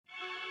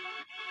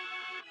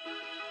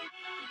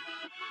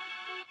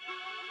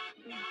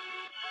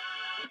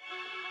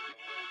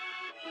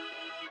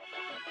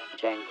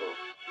Jangle.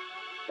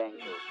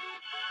 Jangle.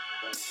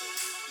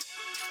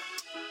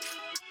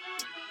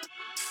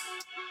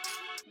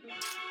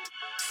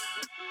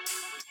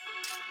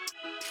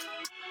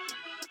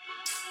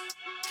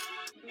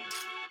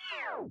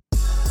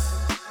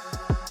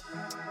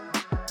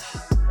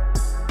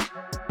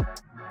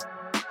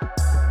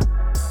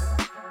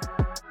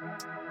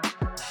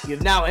 You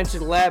have now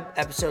entered the lab,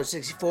 episode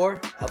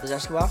 64 of the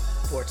Escobar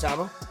for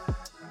Tama.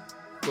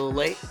 A little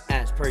late,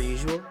 as per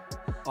usual.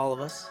 All of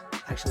us.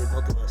 Actually,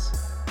 both of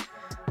us.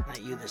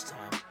 Not you this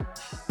time.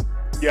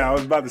 Yeah, I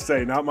was about to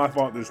say, not my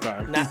fault this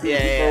time.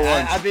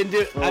 I've been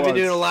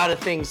doing a lot of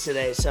things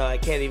today, so I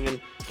can't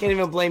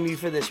even blame you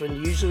for this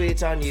one. Usually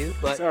it's on you,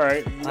 but It's all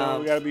right. You know,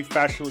 we gotta be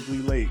fashionably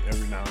late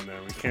every now and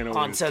then. We can't always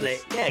on Sunday.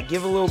 just Yeah,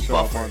 give a little show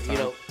up buffer. on time. You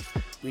know,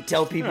 we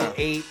tell people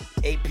 8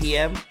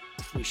 p.m.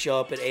 We show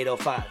up at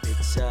 8:05.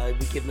 It's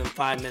we give them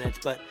 5 minutes,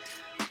 but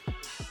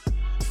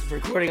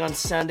recording on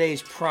Sunday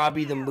is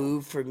probably the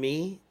move for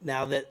me.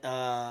 Now that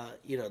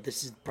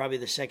this is probably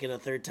the second or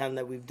third time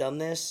that we've done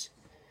this.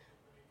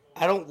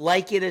 I don't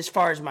like it as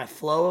far as my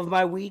flow of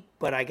my week,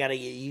 but I gotta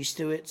get used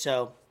to it.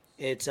 So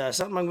it's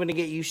something I'm gonna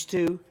get used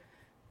to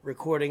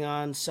recording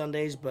on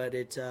Sundays, but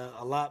it's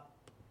a lot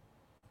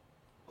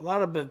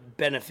of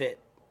benefit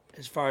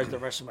as far as the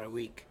rest of my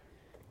week.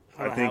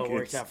 I don't know how it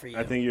works out for you.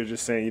 I think you're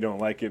just saying you don't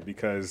like it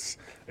because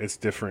it's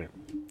different.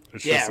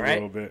 It's Yeah, just a right?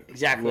 little bit,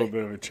 Exactly. a little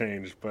bit of a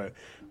change. But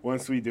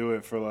once we do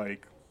it for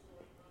like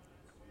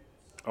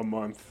a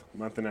month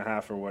and a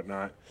half or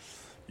whatnot,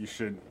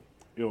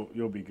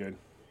 you'll be good.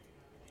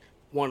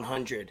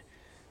 100.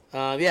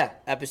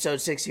 Episode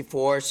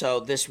 64.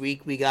 So this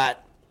week we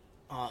got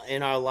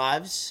in our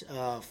lives.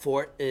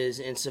 Fort is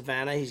in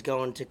Savannah. He's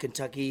going to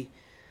Kentucky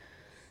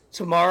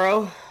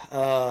tomorrow.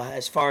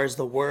 As far as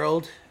the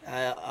world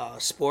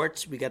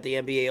sports, we got the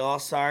NBA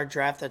All-Star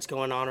draft that's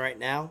going on right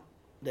now.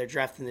 They're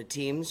drafting the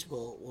teams.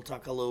 We'll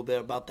talk a little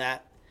bit about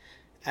that.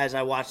 As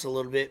I watched a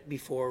little bit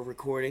before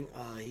recording,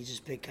 he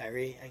just picked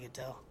Kyrie. I can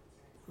tell.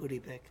 Who did he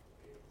pick?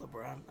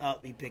 LeBron. Oh,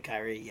 he picked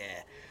Kyrie.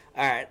 Yeah.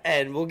 All right,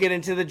 and we'll get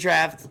into the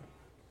draft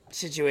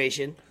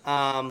situation.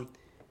 Yeah,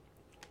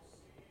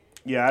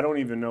 I don't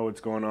even know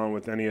what's going on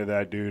with any of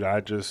that, dude. I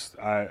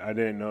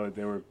didn't know that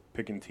they were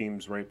picking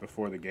teams right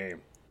before the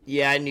game.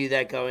 Yeah, I knew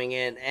that going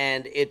in,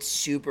 and it's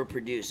super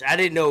produced. I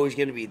didn't know it was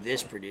going to be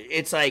this produced.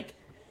 It's like,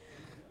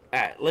 all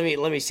right,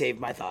 let me save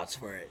my thoughts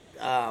for it.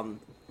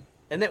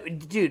 And then,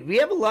 dude, we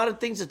have a lot of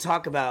things to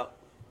talk about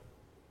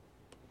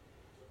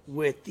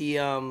with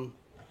the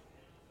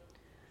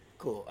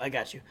Cool, I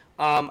got you.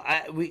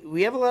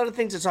 We have a lot of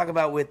things to talk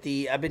about with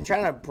the. I've been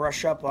trying to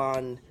brush up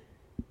on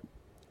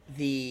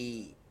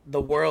the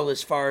world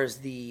as far as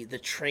the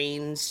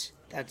trains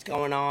that's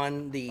going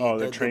on.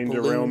 The train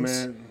balloons.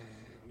 derailment.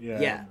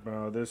 Yeah,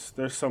 bro.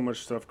 There's so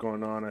much stuff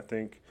going on. I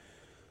think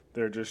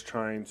they're just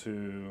trying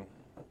to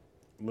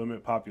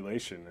limit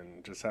population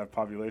and just have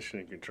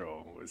population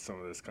control with some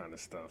of this kind of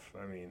stuff.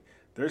 I mean,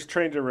 there's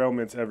train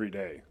derailments every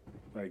day.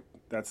 Like,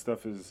 that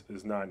stuff is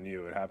not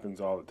new. It happens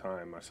all the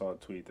time. I saw a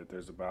tweet that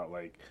there's about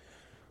like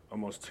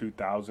almost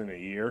 2,000 a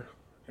year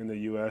in the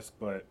U.S.,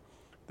 but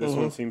this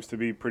one seems to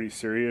be pretty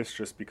serious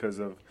just because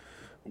of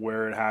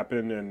where it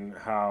happened and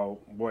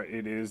what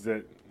it is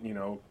that,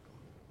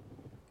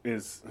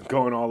 is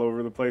going all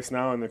over the place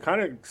now. And the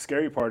kind of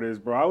scary part is,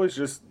 bro, I was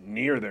just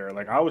near there.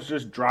 Like, I was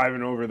just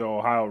driving over the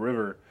Ohio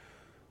River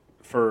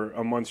for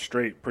a month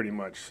straight, pretty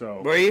much.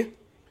 So were you?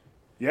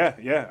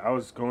 Yeah, I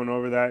was going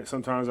over that.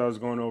 Sometimes I was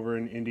going over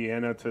in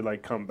Indiana to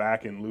like come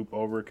back and loop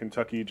over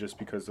Kentucky just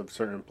because of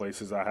certain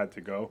places I had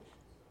to go.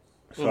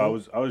 So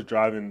I was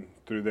driving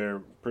through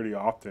there pretty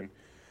often,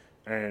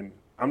 and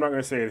I'm not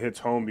gonna say it hits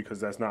home because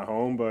that's not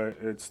home, but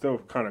it's still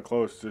kind of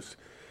close just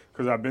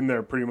because I've been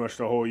there pretty much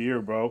the whole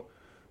year, bro.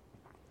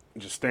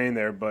 Just staying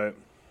there, but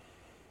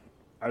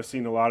I've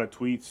seen a lot of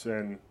tweets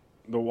and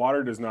the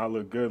water does not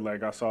look good.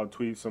 Like, I saw a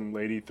tweet, some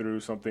lady threw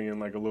something in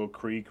like a little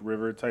creek,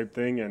 river type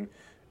thing, and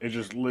it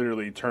just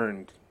literally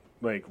turned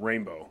like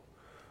rainbow.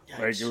 Yikes.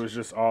 Like, it was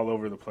just all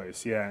over the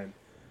place. Yeah, and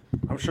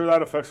I'm sure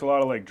that affects a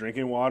lot of like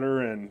drinking water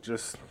and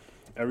just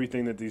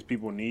everything that these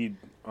people need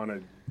on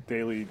a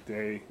daily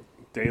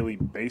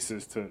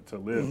basis to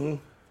live.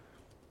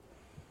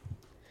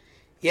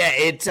 Yeah,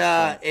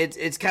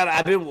 it's kind of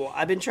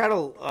I've been trying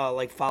to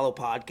like follow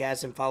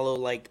podcasts and follow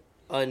like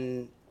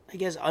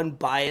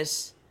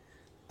unbiased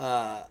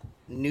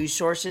news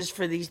sources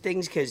for these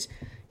things because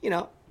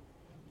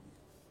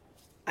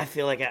I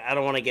feel like I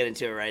don't want to get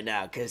into it right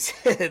now because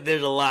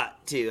there's a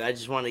lot too. I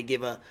just want to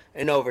give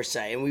an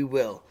oversight, and we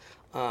will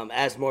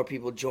as more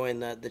people join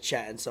the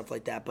chat and stuff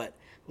like that. But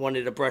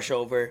wanted to brush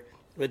over.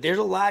 But there's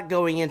a lot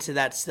going into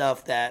that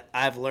stuff that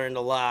I've learned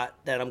a lot.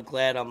 That I'm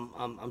glad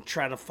I'm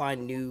trying to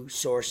find new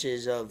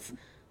sources of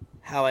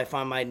how I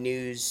find my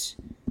news,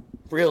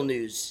 real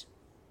news,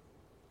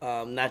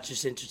 not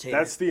just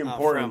entertainment. That's the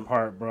important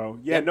part, bro.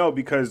 Yeah, Yep. no,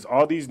 because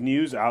all these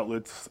news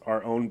outlets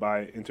are owned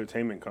by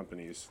entertainment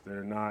companies.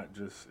 They're not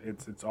just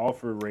it's all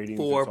for ratings,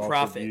 For it's all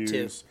profit, for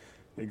views.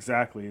 too.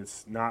 Exactly.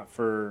 It's not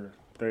for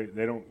they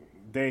don't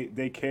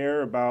they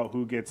care about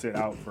who gets it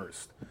out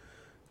first,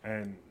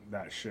 and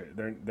that shit.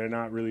 They're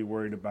not really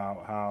worried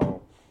about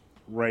how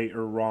right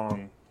or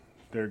wrong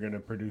they're gonna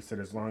produce it.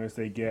 As long as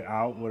they get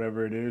out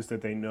whatever it is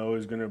that they know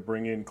is gonna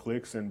bring in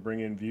clicks and bring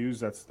in views,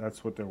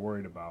 that's what they're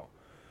worried about.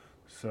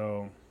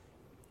 So,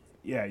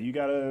 yeah, you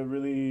gotta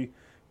really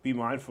be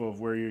mindful of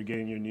where you're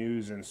getting your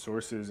news and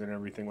sources and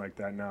everything like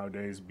that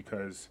nowadays,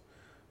 because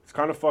it's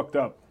kind of fucked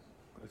up.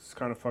 It's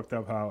kind of fucked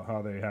up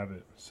how they have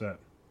it set.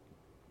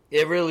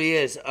 It really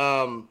is.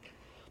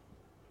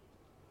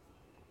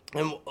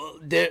 And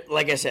there,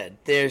 like I said,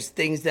 there's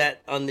things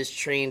that on this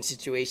train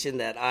situation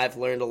that I've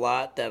learned a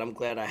lot that I'm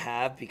glad I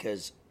have,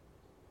 because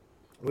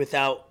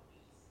without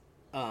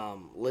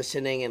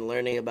listening and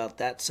learning about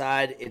that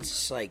side,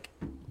 it's like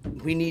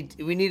we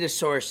need a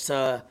source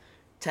to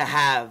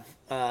have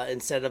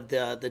instead of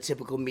the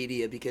typical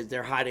media, because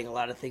they're hiding a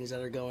lot of things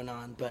that are going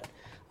on. But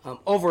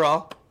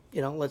overall,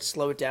 let's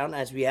slow it down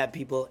as we have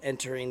people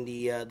entering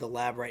the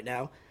lab right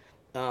now.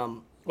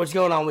 What's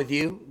going on with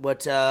you?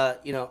 What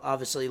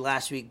obviously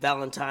last week,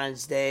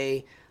 Valentine's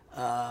Day,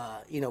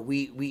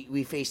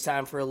 we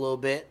FaceTime for a little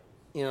bit.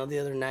 The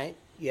other night,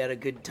 you had a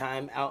good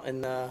time out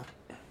and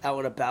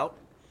about.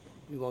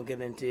 We won't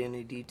get into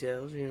any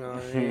details. You know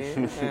what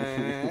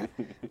I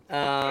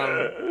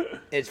mean?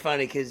 It's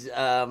funny because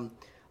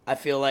I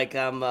feel like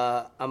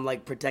I'm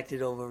like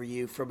protected over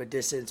you from a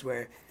distance,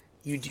 where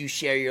you do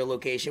share your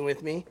location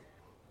with me.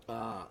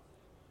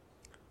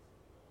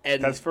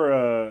 And that's for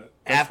a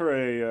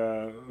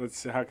let's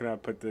see, how can I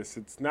put this?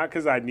 It's not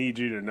because I need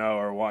you to know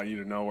or want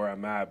you to know where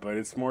I'm at, but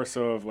it's more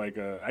so of like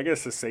I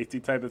guess a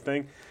safety type of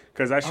thing.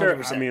 Because I share,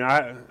 100%. I mean,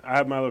 I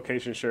have my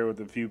location shared with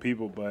a few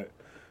people, but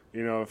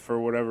for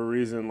whatever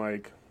reason,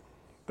 like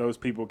those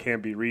people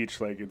can't be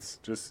reached. Like, it's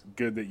just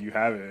good that you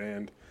have it,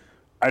 and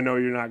I know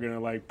you're not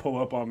gonna like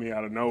pull up on me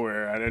out of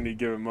nowhere at any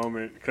given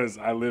moment because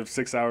I live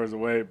 6 hours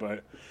away.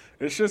 But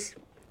it's just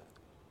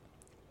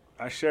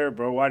I share it,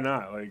 bro. Why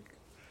not? Like.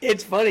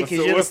 It's funny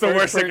because what's the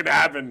worst that could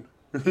happen?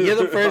 You're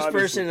the first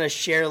person to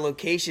share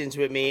locations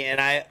with me,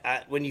 and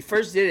I when you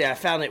first did it, I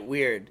found it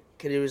weird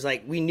because it was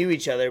like we knew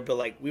each other, but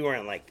like we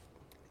weren't like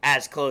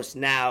as close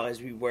now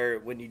as we were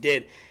when you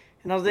did.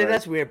 And I was like,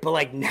 that's weird. But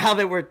like now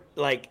that we're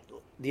like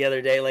the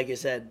other day, like you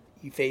said,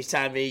 you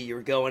FaceTime me, you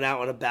were going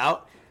out and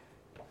about.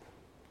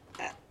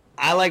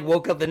 I like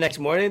woke up the next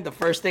morning. The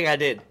first thing I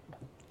did,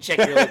 check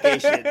your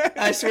location.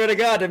 I swear to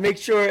God, to make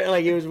sure,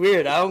 like, it was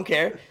weird. I don't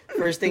care.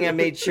 First thing I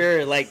made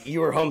sure, like, you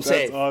were home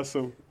safe. That's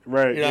awesome.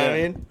 Right. You know what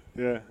I mean?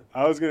 Yeah.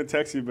 I was going to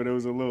text you, but it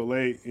was a little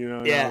late,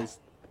 and yeah. I was,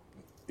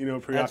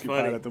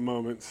 preoccupied at the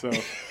moment, so.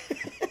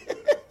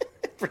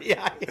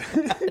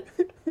 Preoccupied.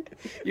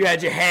 You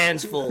had your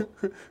hands full.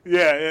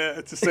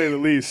 Yeah, to say the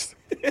least.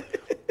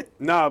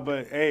 Nah,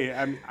 but, hey,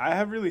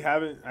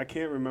 I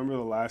can't remember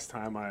the last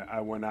time I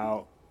went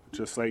out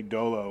just, like,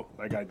 dolo,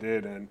 like I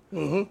did, and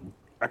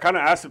I kind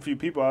of asked a few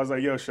people. I was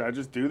like, yo, should I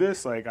just do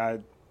this? Like,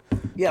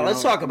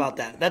 let's talk about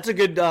that. That's a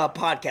good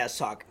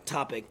podcast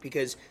topic,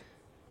 because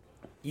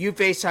you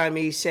FaceTime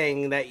me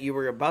saying that you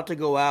were about to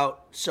go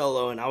out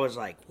solo, and I was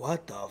like,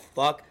 what the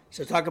fuck?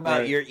 So talk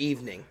about your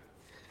evening.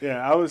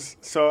 Yeah,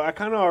 I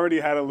kind of already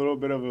had a little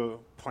bit of a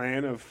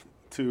plan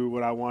to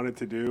what I wanted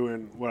to do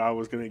and what I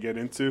was going to get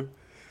into,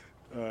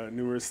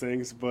 numerous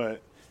things.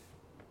 But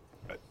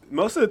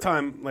most of the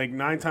time, like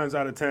 9 times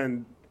out of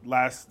 10,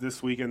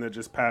 this weekend that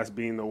just passed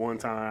being the 1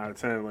 time out of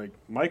 10, like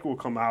Mike will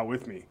come out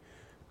with me.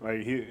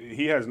 Like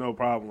he has no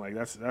problem. Like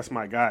that's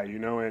my guy,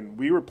 and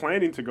we were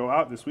planning to go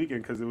out this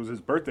weekend because it was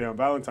his birthday on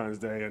Valentine's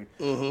Day, and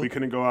we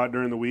couldn't go out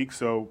during the week,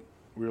 so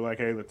we were like,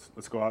 hey,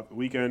 let's go out the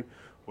weekend,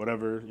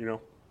 whatever,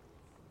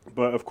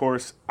 But of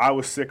course, I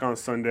was sick on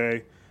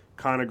Sunday,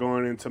 kind of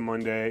going into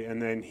Monday,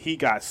 and then he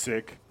got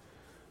sick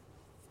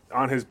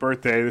on his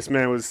birthday. This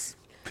man was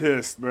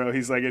pissed, bro.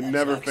 He's like, it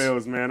never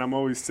fails, man. I'm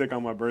always sick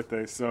on my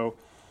birthday. So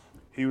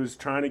he was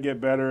trying to get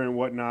better and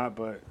whatnot,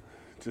 but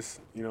just,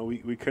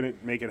 we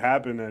couldn't make it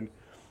happen. And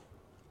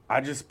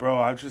I've just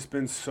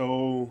been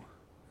so,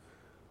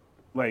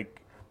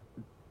 like,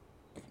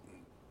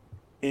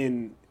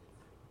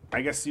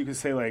 I guess you could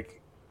say,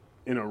 like,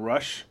 in a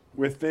rush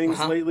with things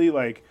lately,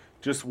 like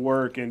just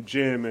work and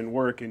gym, and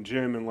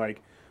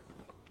like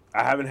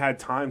I haven't had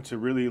time to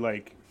really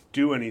like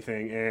do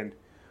anything. And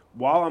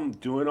while I'm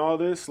doing all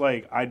this,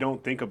 like I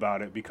don't think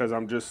about it because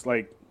I'm just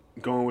like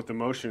going with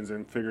emotions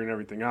and figuring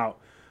everything out.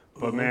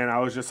 But man, I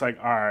was just like,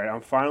 all right,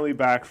 I'm finally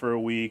back for a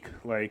week.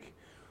 Like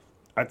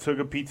I took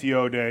a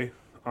PTO day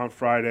on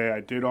Friday. I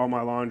did all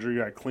my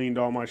laundry. I cleaned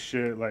all my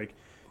shit, like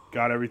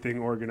got everything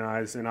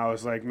organized. And I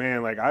was like,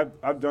 man, like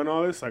I've done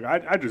all this. Like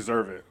I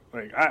deserve it.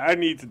 Like I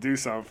need to do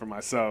something for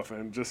myself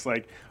and just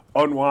like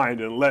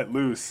unwind and let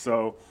loose.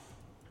 So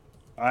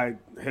I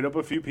hit up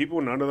a few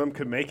people. None of them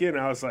could make it. And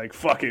I was like,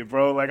 fuck it,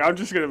 bro. Like I'm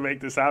just going to make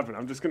this happen.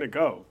 I'm just going to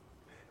go.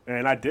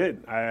 And I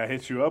did. I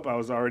hit you up. I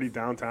was already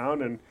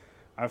downtown and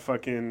I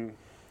fucking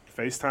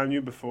FaceTimed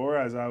you before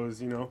as I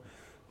was,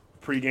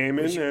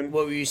 pre-gaming. And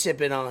what were you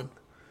sipping on?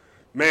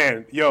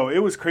 Man,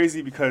 it was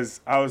crazy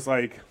because I was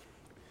like,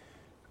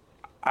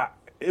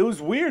 it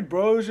was weird,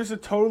 bro. It was just a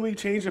totally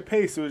change of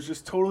pace. It was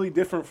just totally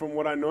different from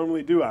what I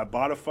normally do. I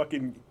bought a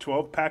fucking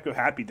 12-pack of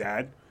Happy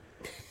Dad,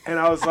 and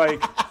I was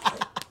like,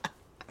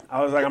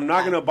 I'm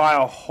not gonna buy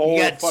a whole.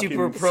 You got fucking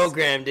super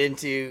programmed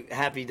into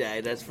Happy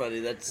Dad. That's funny.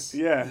 That's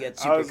yeah. You got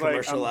super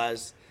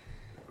commercialized.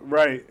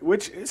 Right,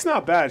 which it's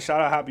not bad.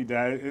 Shout out Happy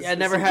Dad. I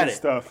never had it.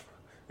 Stuff.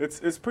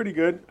 It's pretty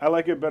good. I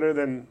like it better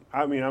than,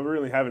 I mean, I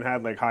really haven't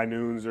had like High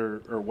Noons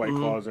or White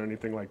Claws or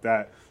anything like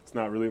that. It's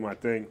not really my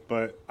thing,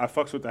 but I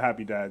fucks with the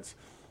Happy Dads.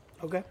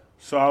 Okay.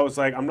 So I was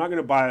like, I'm not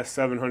going to buy a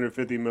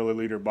 750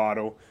 milliliter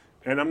bottle,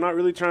 and I'm not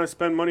really trying to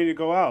spend money to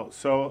go out.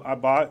 So I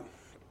bought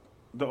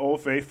the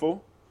Old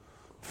Faithful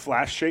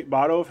flash-shaped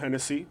bottle of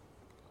Hennessy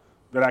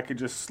that I could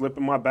just slip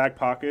in my back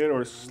pocket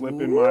or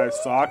slip in my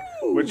sock,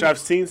 which I've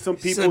seen some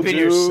people do. Slip in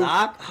your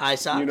sock? High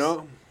socks? You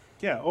know?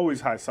 Yeah, always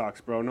high socks,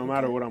 bro. No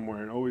matter what I'm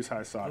wearing, always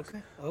high socks.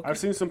 Okay. I've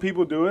seen some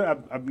people do it.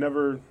 I've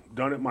never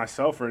done it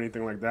myself or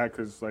anything like that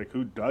because, like,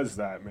 who does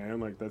that, man?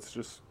 Like, that's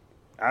just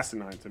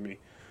asinine to me.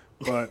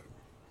 But,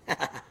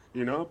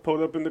 you know,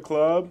 pulled up in the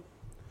club,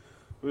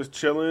 was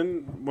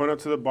chilling, went up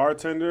to the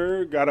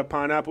bartender, got a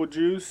pineapple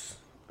juice,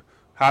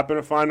 happened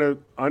to find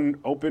an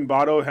unopened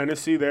bottle of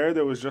Hennessy there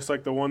that was just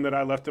like the one that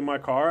I left in my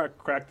car. I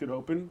cracked it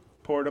open,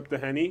 poured up the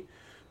Henny,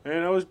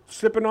 and I was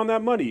sipping on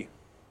that money.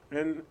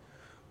 And...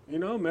 you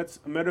know,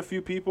 met a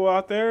few people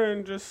out there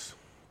and just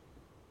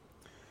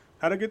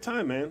had a good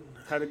time, man.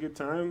 Had a good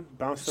time,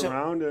 bounced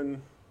around,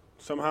 and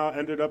somehow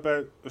ended up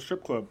at a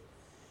strip club.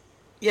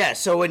 Yeah,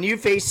 so when you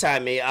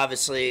FaceTime me,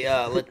 obviously,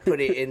 let's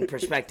put it in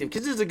perspective,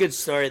 because this is a good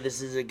story.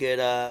 This is a good,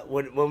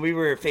 when we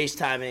were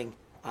FaceTiming,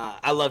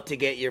 I love to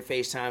get your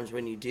FaceTimes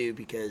when you do,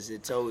 because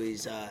it's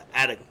always at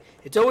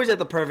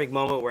the perfect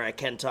moment where I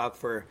can talk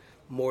for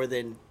more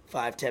than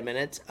 5-10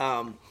 minutes.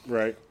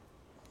 Right.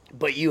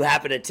 But you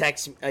happen to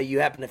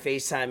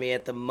FaceTime me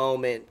at the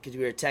moment, because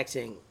we were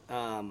texting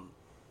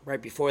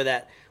right before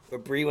that, where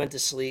Bree went to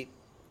sleep.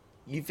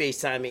 You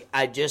FaceTime me.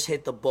 I just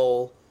hit the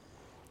bowl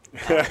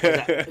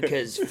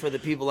because for the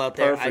people out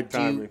there,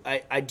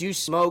 I do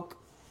smoke,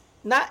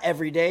 not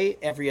every day,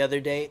 every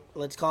other day,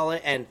 let's call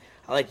it, and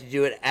I like to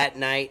do it at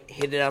night.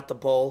 Hit it out the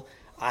bowl.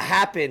 I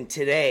happened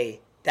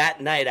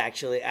that night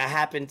actually, I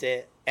happened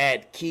to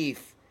add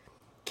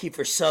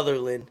Kiefer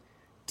Sutherland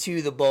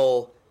to the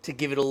bowl, to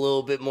give it a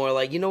little bit more,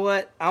 like, you know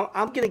what?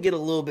 I'm going to get a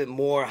little bit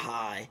more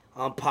high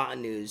on pot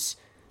news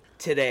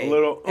today. A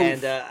little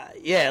oomph. And,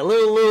 a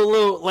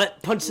little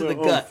punch to the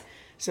gut. Oomph.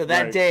 So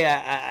that day,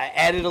 I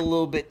added a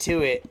little bit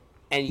to it,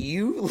 and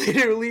you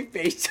literally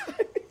FaceTimed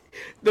me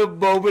the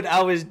moment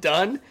I was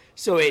done,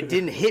 so it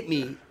didn't hit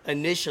me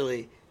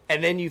initially.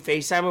 And then you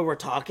FaceTime and we're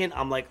talking.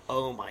 I'm like,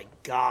 oh my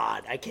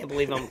God, I can't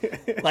believe I'm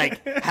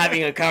like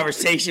having a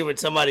conversation with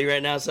somebody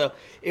right now. So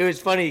it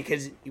was funny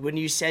because when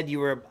you said you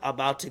were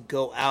about to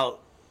go out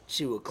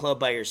to a club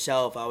by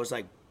yourself, I was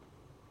like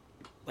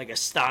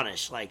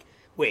astonished. Like,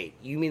 wait,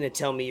 you mean to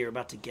tell me you're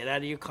about to get out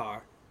of your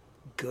car,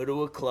 go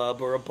to a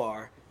club or a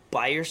bar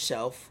by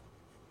yourself,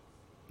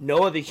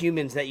 no other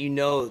humans that you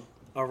know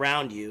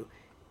around you,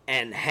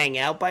 and hang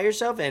out by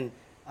yourself? And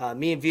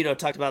me and Vito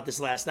talked about this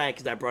last night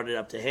because I brought it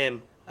up to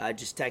him. I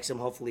just text him.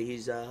 Hopefully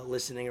he's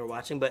listening or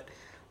watching. But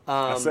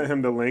I sent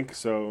him the link,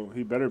 so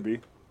he better be.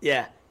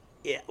 Yeah.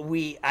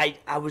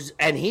 I was,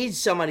 and he's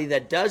somebody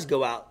that does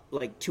go out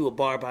like to a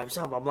bar by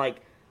himself.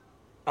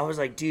 I was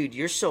like, dude,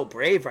 you're so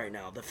brave right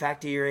now. The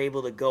fact that you're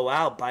able to go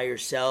out by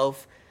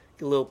yourself,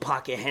 get a little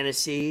pocket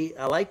Hennessy,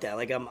 I like that.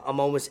 Like I'm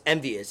almost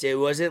envious. It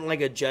wasn't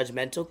like a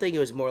judgmental thing. It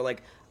was more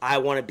like I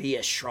want to be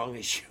as strong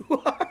as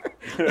you are.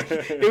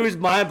 It was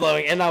mind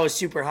blowing, and I was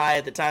super high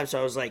at the time, so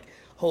I was like,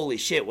 holy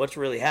shit, what's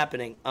really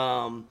happening?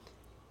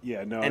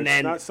 Yeah, no, and it's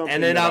then, not something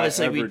and then that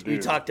obviously I ever we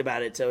do. talked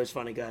about it, so it was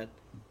funny. Go ahead.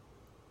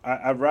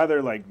 I'd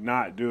rather like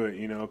not do it,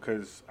 you know,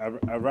 because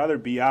I'd rather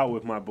be out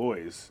with my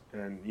boys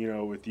and, you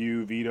know, with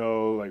you,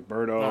 Vito, like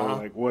Berto,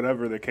 like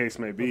whatever the case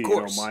may be, you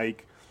know,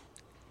 Mike,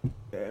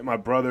 my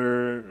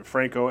brother,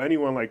 Franco,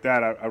 anyone like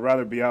that. I'd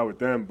rather be out with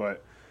them,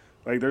 but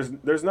like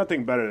there's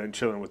nothing better than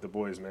chilling with the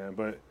boys, man.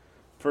 But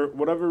for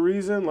whatever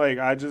reason, like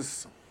I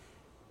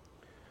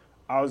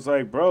was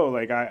like, bro,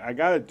 like I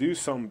gotta do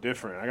something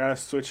different. I gotta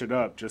switch it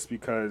up just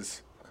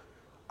because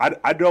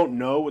I don't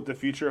know what the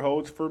future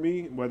holds for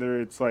me,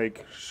 whether it's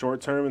like short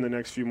term in the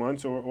next few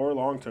months or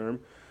long term.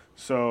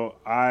 So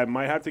I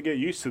might have to get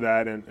used to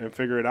that and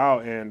figure it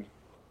out. And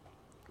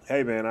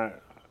hey, man, I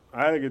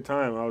had a good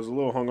time. I was a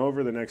little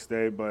hungover the next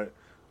day, but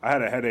I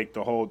had a headache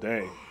the whole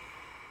day.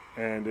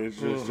 And it's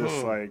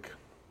just like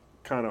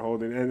kind of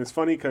holding. And it's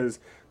funny because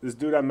this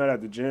dude I met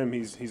at the gym,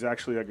 he's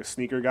actually like a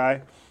sneaker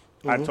guy.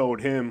 I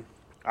told him,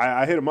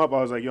 I hit him up.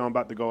 I was like, yo, I'm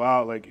about to go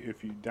out. Like,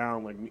 if you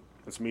down, like,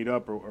 let's meet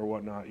up or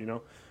whatnot, you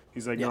know?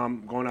 He's like, no,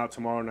 I'm going out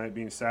tomorrow night,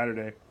 being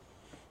Saturday.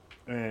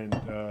 And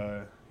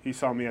he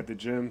saw me at the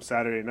gym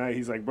Saturday night.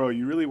 He's like, bro,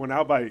 you really went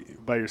out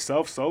by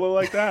yourself solo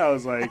like that? I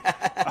was like,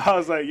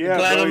 yeah,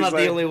 glad bro. I'm not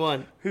the only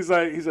one. He's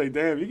like,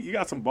 damn, you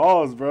got some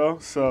balls, bro.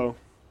 So,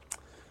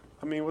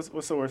 I mean,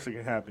 what's the worst that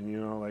can happen,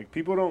 you know? Like,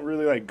 people don't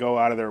really, like, go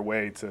out of their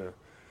way to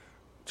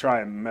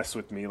try and mess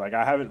with me. Like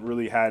I haven't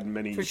really had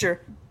many For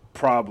sure.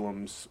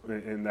 problems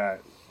in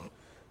that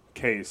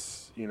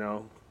case. You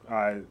know,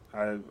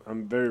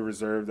 I'm very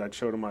reserved. I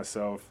show to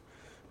myself.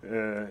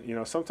 You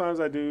know, sometimes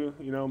I do,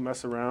 you know,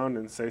 mess around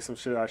and say some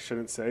shit I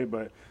shouldn't say,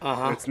 but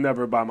it's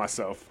never by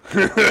myself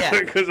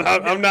because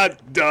I'm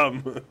not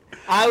dumb.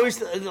 I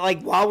was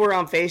like, while we're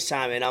on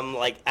FaceTime and I'm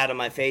like out of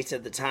my face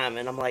at the time,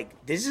 and I'm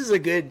like, this is a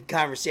good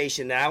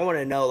conversation that I want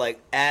to know, like,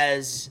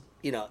 as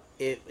you know,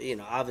 if you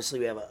know, obviously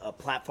we have a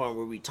platform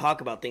where we talk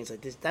about things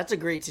like this. That's a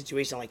great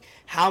situation. Like,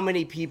 how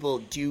many people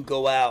do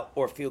go out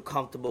or feel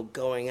comfortable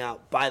going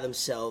out by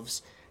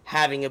themselves,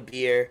 having a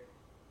beer?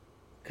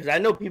 Because I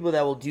know people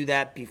that will do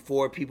that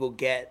before people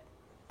get,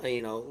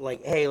 you know,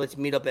 like, hey, let's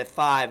meet up at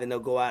 5, and they'll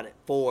go out at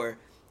 4,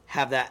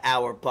 have that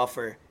hour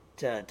buffer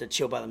to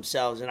chill by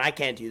themselves. And I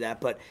can't do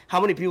that. But how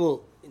many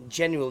people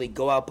genuinely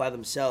go out by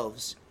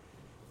themselves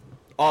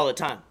all the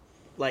time?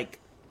 Like,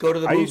 go to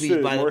the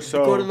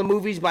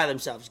movies by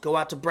themselves. Go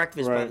out to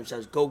breakfast by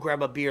themselves. Go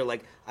grab a beer.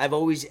 Like, I've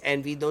always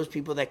envied those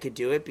people that could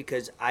do it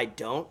because I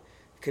don't.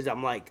 Because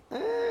I'm like,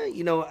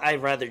 you know,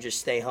 I'd rather just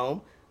stay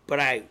home.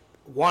 But I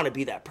want to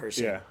be that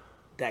person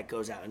that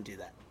goes out and do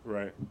that.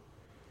 Right.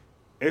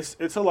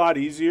 It's a lot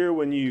easier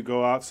when you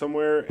go out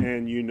somewhere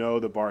and you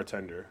know the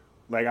bartender.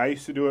 Like I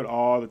used to do it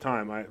all the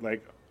time.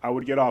 I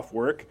would get off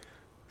work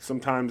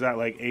sometimes at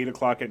like 8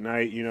 o'clock at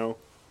night. You know,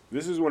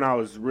 this is when I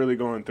was really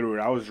going through it.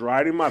 I was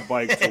riding my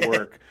bike to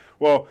work.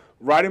 Well,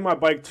 riding my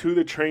bike to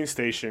the train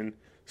station,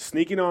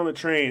 sneaking on the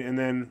train, and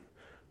then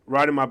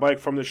riding my bike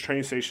from this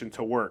train station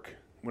to work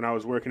when I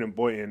was working in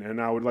Boynton.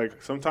 And I would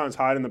like sometimes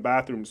hide in the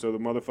bathroom so the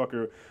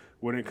motherfucker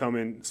wouldn't come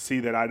and see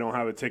that I don't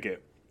have a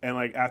ticket. And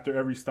like after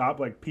every stop,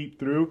 like peep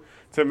through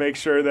to make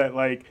sure that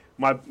like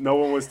no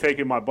one was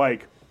taking my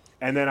bike.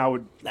 And then I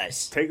would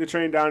take the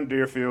train down to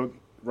Deerfield,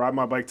 ride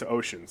my bike to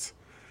Oceans,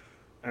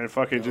 and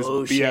fucking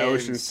just be at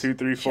Oceans 2,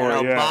 3, 4.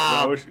 Shout out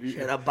Bob.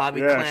 Shout out Bobby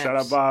Clamps. Shout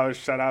out Bob.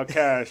 Shout out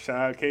Cash. Shout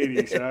out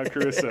Katie. Shout out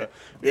Carissa.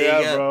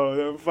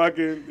 Bro.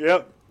 Fucking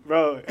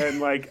bro. And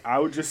like I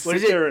would just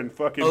sit there and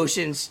fucking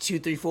Oceans 2,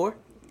 3, 4.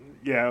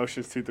 Yeah,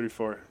 Oceans 2, 3,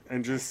 4,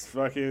 and just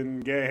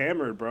fucking get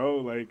hammered, bro.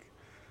 Like.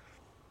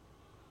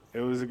 It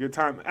was a good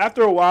time.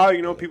 After a while,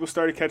 you know, people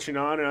started catching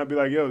on, and I'd be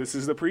like, yo, this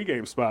is the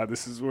pregame spot.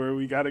 This is where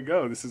we got to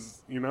go. This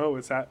is, you know,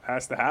 it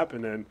has to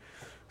happen. And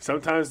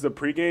sometimes the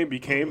pregame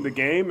became the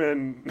game,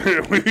 and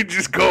we would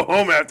just go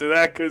home after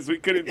that because we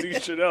couldn't do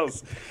shit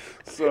else.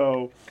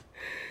 So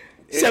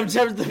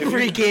sometimes the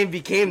pregame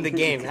became the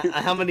game.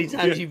 How many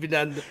times you've been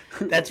done?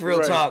 That's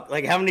real talk.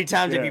 Like, how many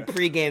times have you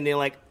pregame and you're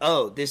like,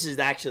 oh, this is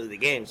actually the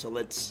game, so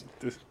let's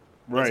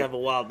have a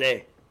wild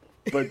day.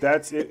 But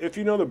that's if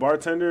you know the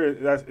bartender,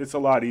 it's a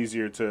lot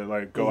easier to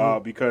like go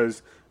out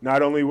because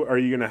not only are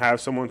you gonna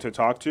have someone to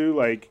talk to,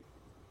 like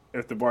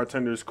if the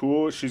bartender's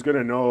cool, she's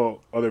gonna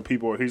know other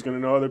people or he's gonna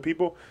know other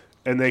people,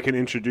 and they can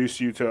introduce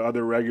you to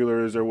other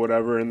regulars or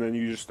whatever, and then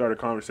you just start a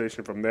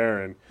conversation from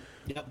there, and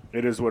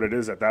it is what it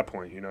is at that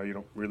point. You know, you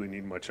don't really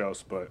need much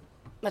else, but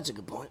that's a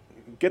good point.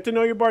 Get to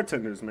know your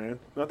bartenders, man.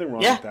 Nothing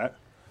wrong with that.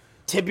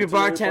 Tip your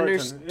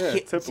bartenders.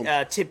 Tip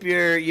them. Tip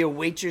your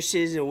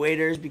waitresses and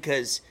waiters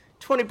because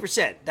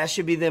 20%. That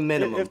should be the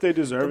minimum. If they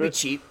deserve Don't it. Be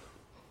cheap.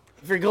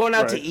 If you're going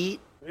out to eat,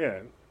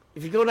 if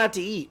you're going out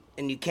to eat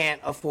and you can't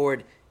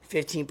afford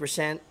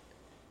 15%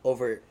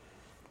 over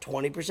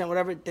 20%,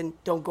 whatever, then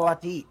don't go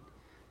out to eat.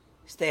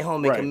 Stay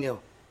home, make a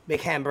meal, make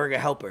hamburger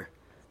helper,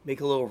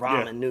 make a little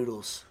ramen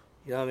noodles.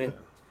 You know what I mean?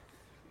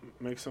 Yeah.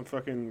 Make some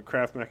fucking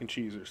Kraft mac and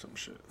cheese or some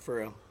shit. For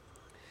real.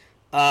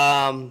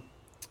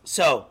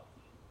 So.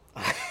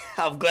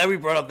 I'm glad we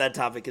brought up that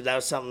topic because that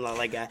was something that,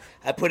 like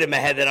I put in my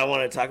head that I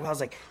wanted to talk about. I was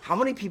like, how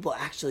many people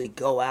actually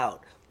go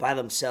out by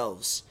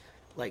themselves,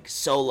 like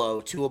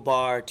solo, to a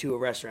bar, to a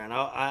restaurant?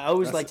 I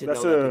always like to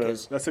know that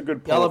because that's a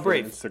good poll for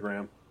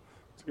Instagram.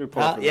 It's a good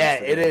poll for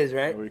Instagram. It is,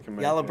 right?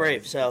 Y'all are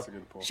brave. So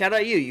shout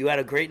out you. You had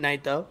a great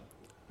night, though.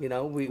 You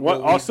know, we'll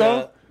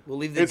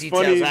leave the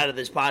details out of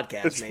this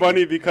podcast. It's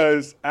funny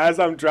because as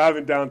I'm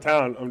driving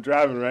downtown,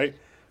 right?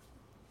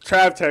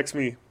 Trav texts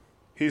me.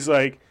 He's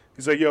like,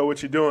 yo,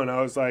 what you doing? I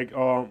was like,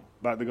 oh, I'm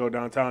about to go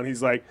downtown.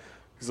 He's like,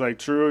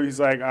 true. He's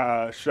like,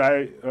 should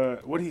I,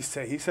 what did he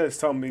say? He said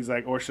something. He's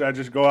like, or should I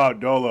just go out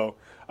dolo?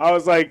 I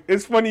was like,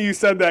 it's funny you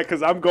said that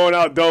because I'm going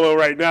out dolo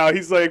right now.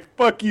 He's like,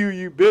 fuck you,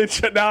 you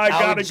bitch. Now I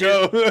gotta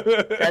go.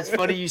 That's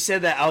funny you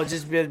said that. I would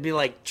just be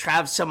like,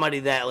 Trav's somebody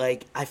that,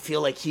 like, I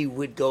feel like he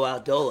would go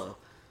out dolo.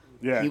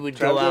 Yeah. He would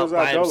go out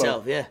by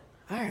himself. Yeah.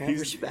 All right,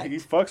 respect. He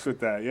fucks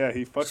with that. Yeah,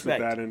 he fuks with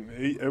that, and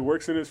it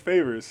works in his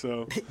favor,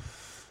 so.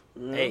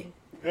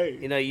 Hey,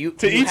 you know,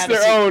 to each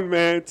their own,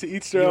 man. To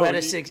each their own.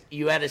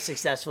 You had a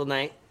successful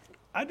night.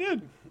 I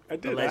did.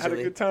 Allegedly. I had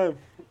a good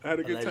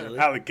time.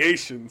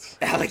 Allegations.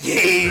 You know what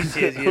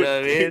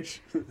I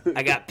mean?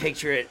 I got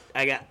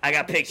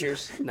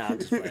pictures. No, I'm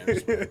just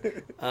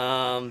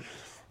playing.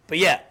 But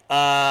yeah.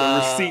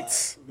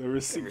 The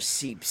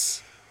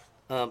receipts.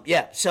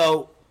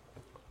 So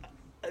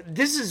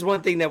this is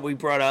one thing that we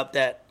brought up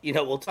that, you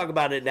know, we'll talk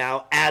about it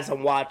now as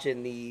I'm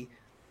watching the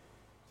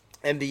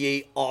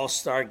NBA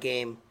All-Star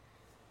game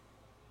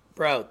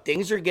Bro,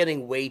 things are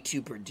getting way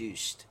too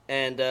produced.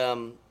 And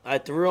I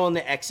threw on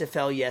the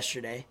XFL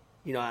yesterday.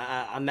 You know,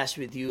 I messed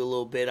with you a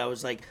little bit. I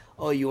was like,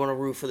 oh, you want to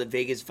root for the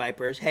Vegas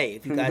Vipers? Hey,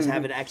 if you guys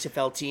have an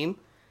XFL team,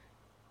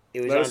 it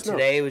was on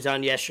today. It was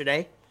on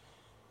yesterday.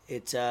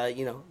 It's,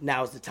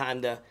 now's the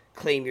time to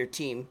claim your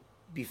team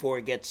before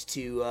it gets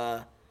to,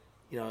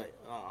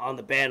 on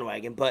the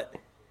bandwagon. But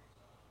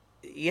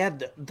you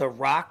have the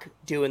Rock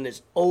doing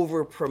this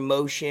over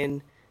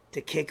promotion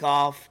to kick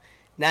off.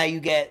 Now you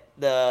get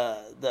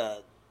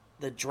the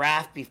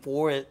draft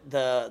before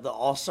the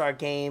All-Star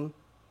game.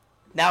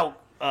 Now,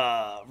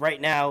 right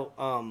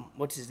now,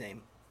 what's his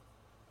name?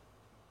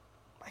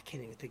 I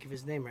can't even think of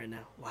his name right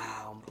now.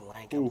 Wow, I'm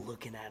blank. I'm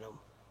looking at him.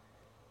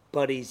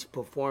 But he's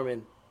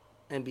performing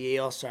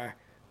NBA All-Star.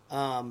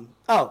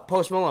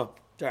 Post Malone.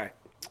 Sorry.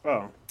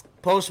 Oh.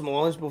 Post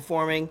Malone's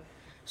performing.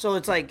 So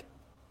it's like,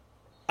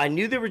 I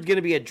knew there was going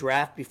to be a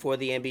draft before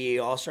the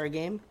NBA All-Star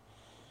game.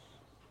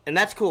 And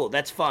that's cool.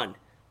 That's fun.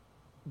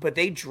 But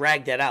they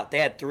dragged that out. They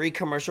had 3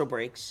 commercial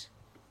breaks.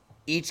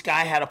 Each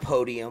guy had a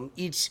podium.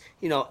 Each,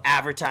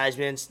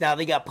 advertisements. Now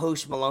they got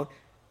Post Malone.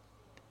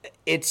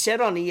 It said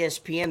on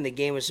ESPN the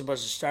game was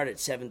supposed to start at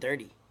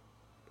 7:30.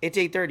 It's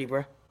 8:30,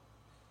 bro.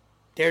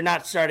 They're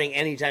not starting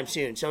anytime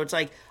soon. So it's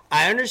like,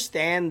 I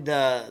understand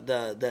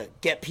the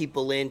get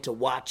people in to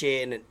watch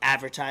it and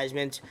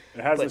advertisements.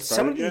 It hasn't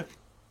started yet?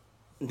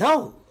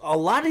 No. A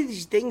lot of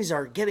these things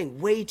are getting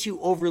way too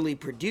overly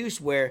produced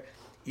where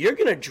you're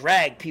going to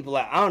drag people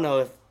out. I don't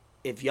know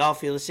if y'all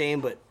feel the same,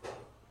 but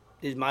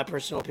this is my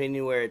personal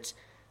opinion where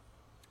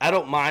I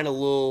don't mind a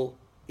little,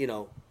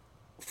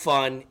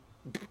 fun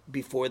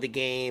before the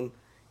game,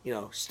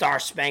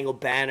 Star Spangled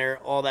Banner,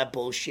 all that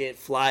bullshit,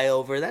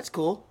 flyover. That's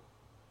cool.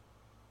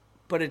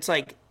 But it's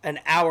like an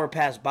hour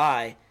passed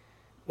by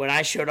when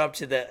I showed up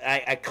to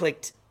I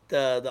clicked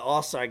the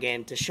All-Star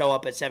game to show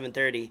up at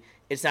 7:30.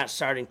 It's not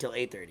starting till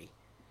 8:30.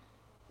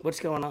 What's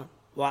going on?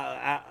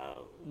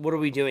 What are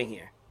we doing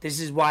here? This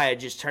is why I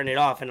just turned it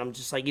off, and I'm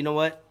just like, you know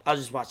what? I'll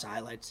just watch the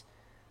highlights.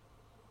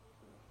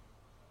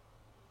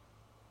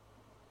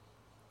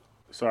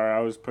 Sorry, I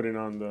was putting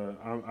on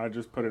I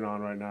just put it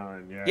on right now,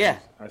 and yeah.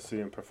 I see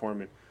him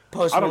performing.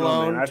 Post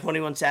Malone,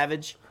 21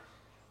 Savage.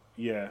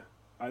 Yeah,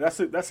 that's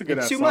a good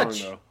ass song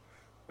much. though.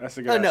 That's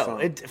a good ass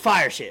song.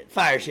 Fire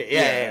shit.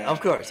 Yeah.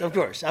 Of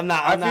course. I'm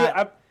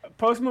not.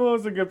 Post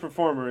Malone's a good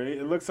performer.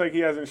 It looks like he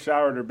hasn't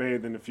showered or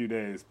bathed in a few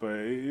days,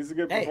 but he's a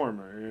good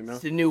performer. It's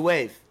the new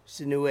wave.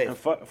 And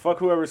fuck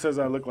whoever says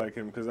I look like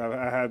him, because I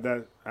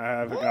haven't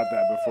got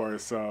that before.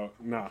 So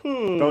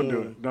don't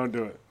do it. Don't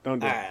do it. All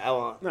right, I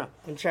won't. No,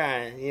 I'm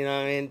trying. You know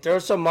what I mean? Throw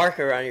some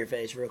marker on your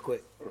face real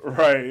quick.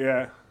 Right.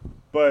 Yeah.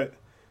 But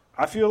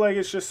I feel like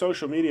it's just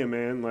social media,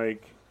 man.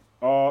 Like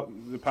all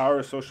the power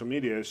of social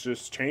media, it's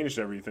just changed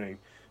everything,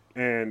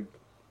 and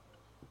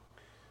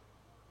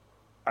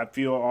I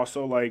feel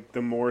also like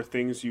the more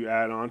things you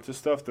add on to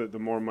stuff, the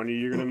more money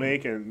you're going to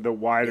make and the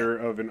wider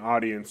of an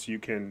audience you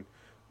can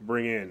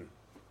bring in.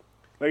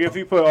 Like if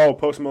you put,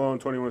 Post Malone,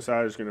 21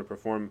 Savage is going to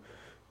perform,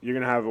 you're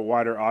going to have a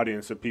wider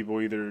audience of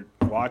people either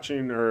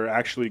watching or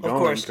actually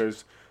going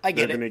because they're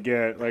going to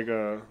get like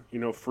a,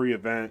 free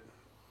event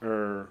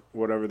or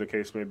whatever the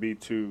case may be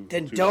to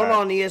Then don't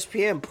on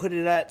ESPN put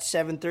it at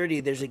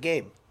 7:30, there's a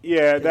game.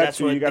 Yeah,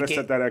 that's what you got to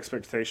set that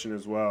expectation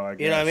as well. I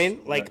guess. You know what I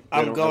mean? Like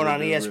I'm going on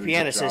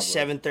ESPN. It says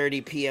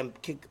 7:30 p.m.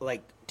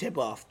 tip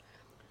off.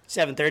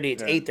 7:30.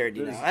 It's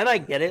 8:30 now, and I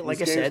get it. Like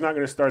I said, this game's not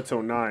going to start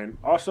till 9.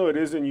 Also, it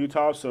is in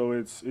Utah, so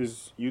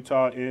is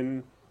Utah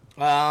in?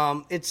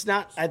 It's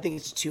not. I think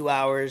it's 2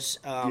 hours.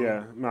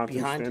 Mountain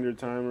behind. Standard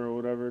Time or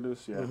whatever it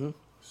is. Yeah. Mm-hmm.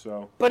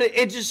 So. But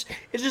it's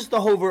just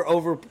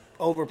the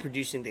over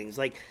producing things.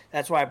 Like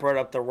that's why I brought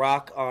up The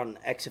Rock on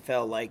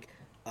XFL. Like.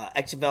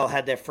 XFL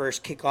had their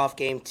first kickoff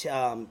game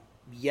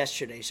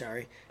yesterday,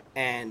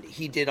 and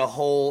he did a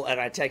whole. And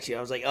I texted you,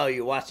 I was like, "Oh,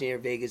 you're watching your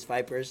Vegas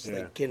Vipers,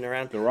 like kidding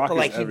around." The Rock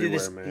is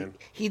everywhere, man.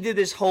 He did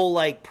this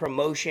whole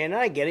promotion, and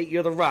I get it.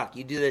 You're The Rock.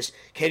 You do this.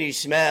 Can you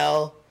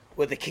smell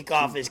what the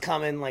kickoff is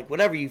coming? Like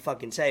whatever you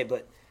fucking say,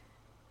 but.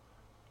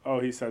 Oh,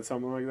 he said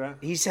something like that?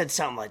 He said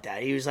something like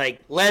that. He was like,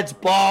 "Let's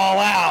ball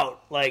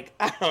out." Like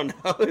I don't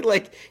know.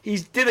 Like he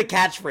did a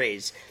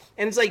catchphrase.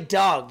 And it's like,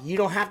 dog, you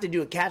don't have to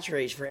do a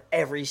catchphrase for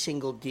every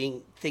single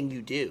thing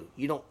you do.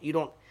 You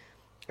don't.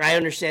 I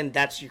understand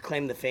that's your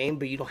claim to fame,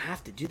 but you don't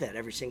have to do that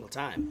every single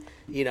time.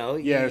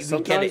 Yeah,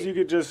 sometimes you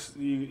could just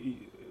you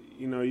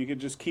could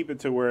just keep it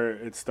to where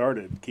it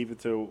started. Keep it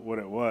to what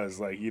it was.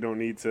 Like you don't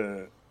need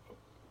to.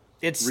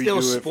 It's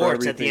still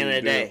sports at the end of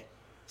the day.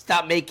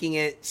 Stop making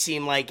it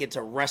seem like it's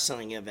a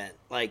wrestling event.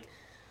 Like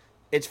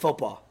it's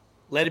football.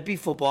 Let it be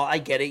football. I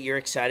get it. You're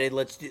excited.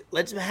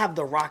 Let's have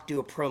The Rock do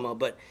a promo,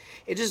 but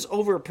it's just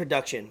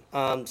overproduction.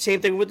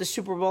 Same thing with the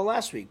Super Bowl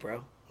last week,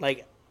 bro.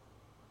 Like,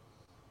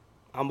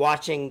 I'm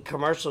watching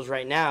commercials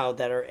right now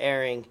that are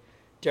airing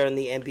during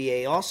the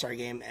NBA All-Star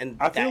game, and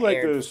I feel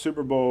like the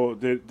Super Bowl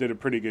did a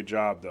pretty good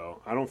job,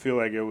 though. I don't feel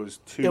like it was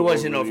too. It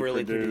wasn't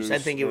overly produced. I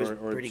think it was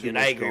pretty good.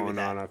 I agree with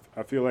that.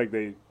 I feel like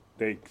they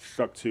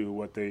stuck to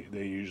what they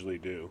usually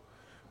do,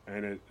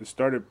 and it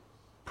started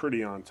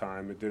pretty on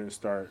time. It didn't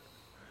start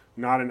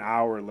not an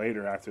hour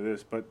later after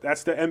this. But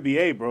that's the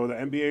NBA, bro. The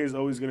NBA is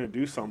always going to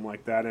do something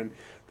like that. And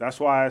that's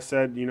why I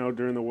said,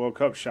 during the World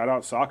Cup, shout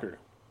out soccer.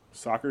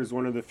 Soccer is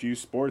one of the few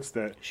sports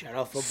that shout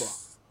out football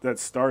that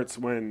starts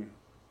when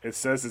it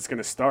says it's going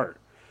to start.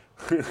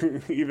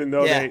 Even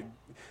though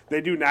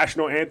they do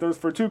national anthems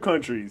for two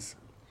countries.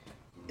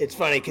 It's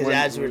funny because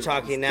as we're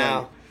talking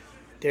now,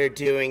 they're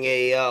doing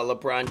a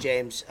LeBron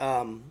James.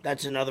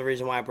 That's another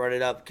reason why I brought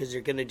it up, because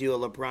they're going to do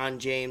a LeBron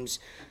James.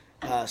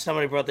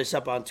 Somebody brought this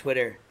up on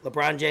Twitter.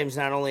 LeBron James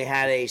not only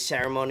had a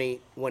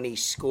ceremony when he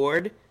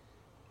scored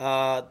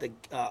the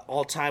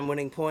all-time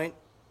winning point,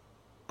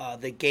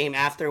 the game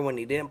after when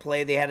he didn't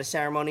play, they had a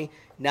ceremony.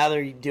 Now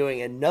they're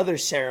doing another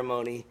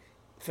ceremony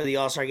for the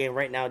All-Star game.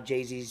 Right now,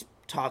 Jay-Z's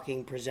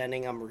talking,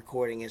 presenting. I'm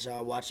recording it, so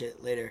I'll watch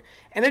it later.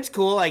 And it's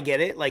cool. I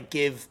get it. Like,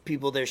 give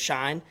people their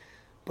shine.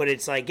 But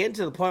it's like getting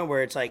to the point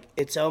where it's like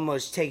it's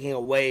almost taking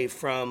away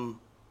from,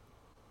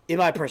 in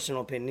my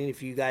personal opinion,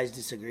 if you guys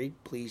disagree,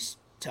 please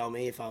tell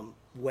me if I'm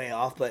way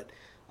off. But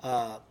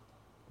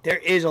there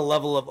is a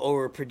level of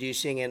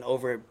overproducing and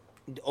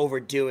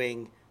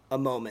overdoing a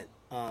moment.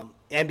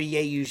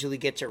 NBA usually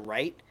gets it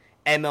right.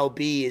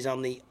 MLB is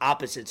on the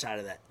opposite side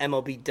of that.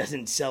 MLB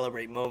doesn't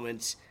celebrate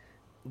moments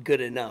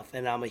good enough,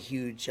 and I'm a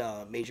huge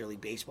Major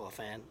League Baseball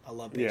fan. I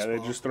love baseball. Yeah,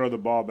 they just throw the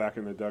ball back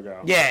in the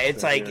dugout. Yeah,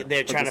 it's like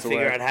they're trying to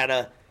figure out how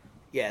to.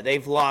 Yeah, they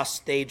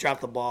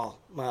dropped the ball,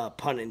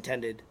 pun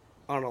intended,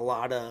 on a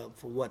lot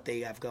of what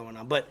they have going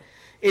on. But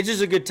it's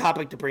just a good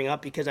topic to bring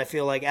up because I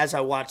feel like as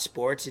I watch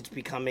sports, it's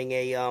becoming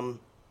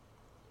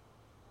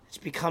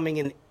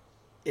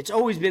it's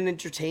always been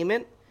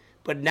entertainment,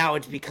 but now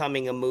it's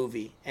becoming a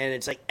movie. And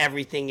it's like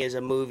everything is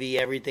a movie,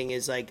 everything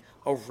is like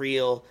a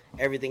reel,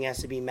 everything has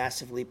to be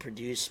massively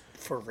produced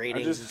for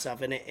ratings and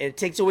stuff. And it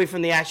takes away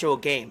from the actual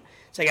game.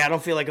 It's like I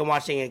don't feel like I'm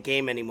watching a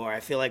game anymore. I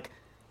feel like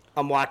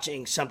I'm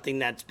watching something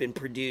that's been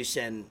produced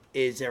and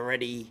is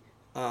already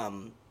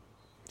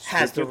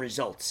has the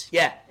results.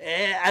 Yeah,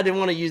 I didn't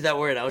want to use that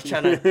word. I was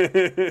trying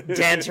to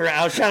dance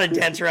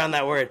around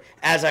that word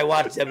as I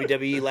watched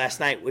WWE last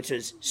night, which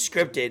was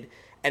scripted,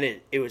 and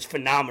it was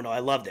phenomenal. I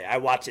loved it. I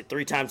watched it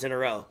 3 times in a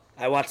row.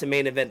 I watched the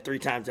main event 3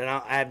 times, and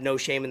I have no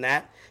shame in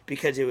that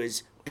because it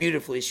was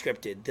beautifully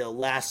scripted. The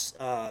last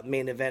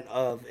main event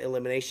of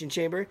Elimination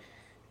Chamber,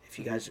 if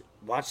you guys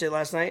watched it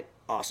last night,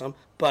 awesome.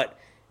 But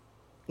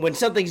when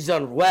something's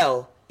done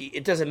well,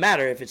 it doesn't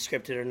matter if it's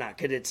scripted or not,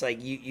 because it's like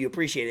you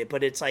appreciate it.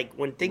 But it's like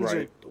when things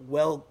are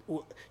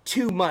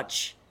too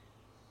much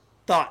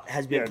thought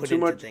has been put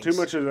into things. Too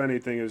much of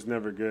anything is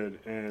never good.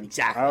 And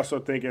exactly. I also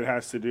think it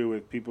has to do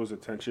with people's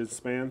attention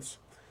spans.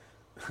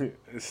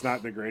 It's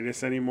not the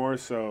greatest anymore,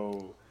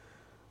 so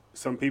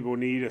some people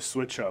need a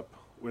switch up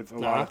with a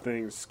lot of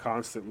things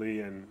constantly,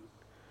 and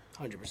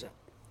 100%.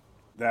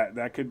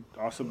 That could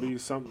also be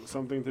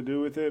something to do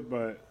with it,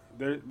 but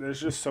there's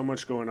just so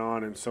much going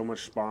on and so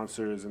much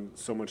sponsors and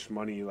so much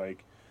money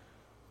like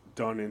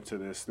done into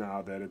this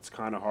now that it's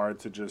kind of hard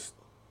to just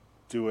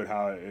do it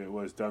how it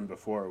was done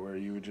before, where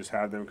you would just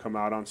have them come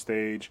out on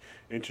stage,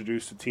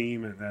 introduce the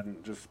team, and then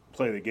just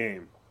play the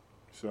game.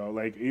 So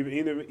like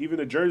even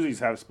the jerseys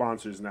have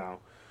sponsors now,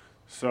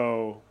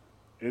 so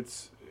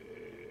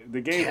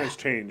the game has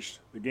changed.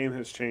 The game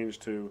has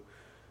changed too.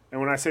 And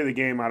when I say the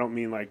game, I don't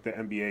mean like the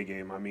NBA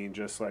game. I mean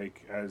just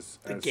like as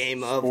game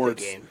sports, of the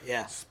game.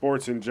 Yeah.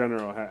 Sports in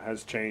general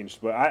has changed.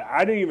 But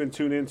I didn't even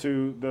tune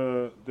into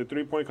the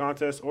 3-point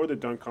contest or the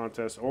dunk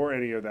contest or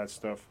any of that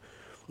stuff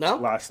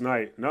last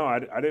night. No, I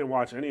didn't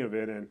watch any of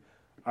it. And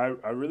I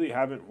really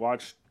haven't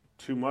watched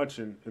too much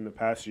in the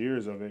past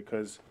years of it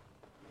because,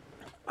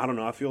 I don't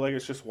know, I feel like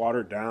it's just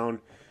watered down.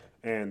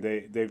 And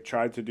they've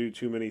tried to do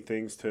too many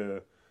things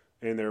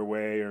in their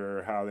way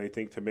or how they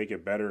think to make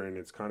it better, and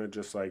it's kind of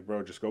just like,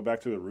 bro, just go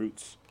back to the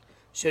roots.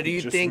 So do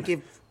you think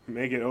if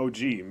make it OG,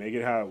 make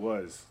it how it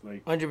was,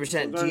 like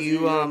 100%? Do you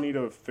don't need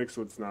to fix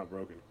what's not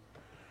broken?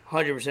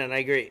 100%, I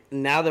agree.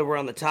 Now that we're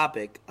on the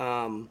topic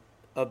of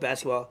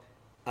basketball,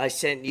 I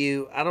sent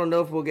you. I don't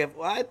know if we'll get.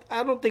 Well,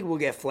 I don't think we'll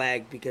get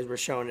flagged because we're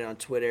showing it on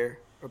Twitter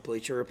or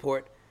Bleacher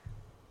Report.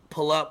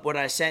 Pull up what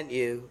I sent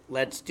you.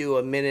 Let's do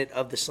a minute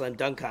of the slam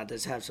dunk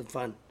contest. Have some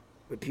fun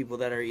with people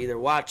that are either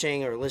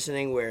watching or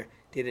listening where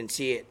they didn't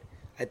see it.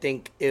 I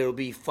think it'll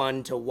be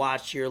fun to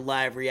watch your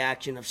live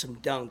reaction of some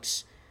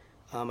dunks.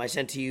 I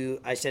sent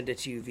it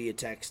to you via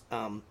text.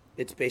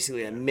 It's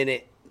basically a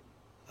minute,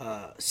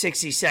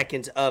 60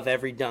 seconds of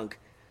every dunk.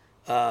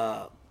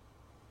 No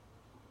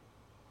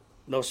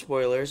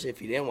spoilers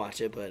if you didn't watch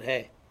it, but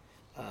hey,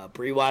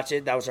 Bree watched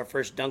it. That was our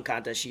first dunk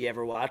contest she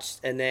ever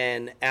watched. And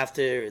then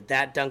after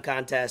that dunk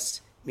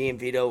contest, me and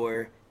Vito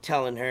were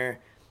telling her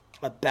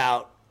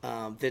about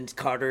Vince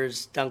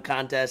Carter's dunk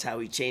contest, how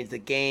he changed the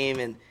game,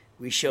 and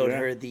we showed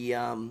her the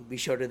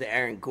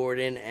Aaron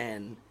Gordon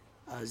and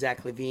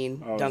Zach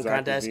LaVine dunk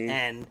contest,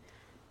 and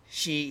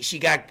she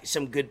got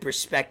some good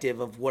perspective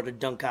of what a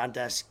dunk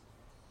contest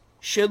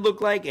should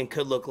look like and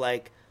could look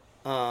like.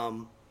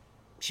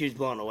 She was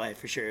blown away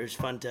for sure. It was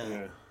fun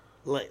to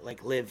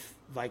live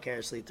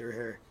vicariously through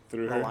her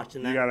through while her.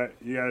 watching that.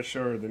 You gotta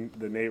show her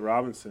the Nate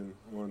Robinson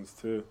ones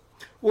too.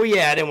 Well,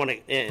 yeah, I didn't want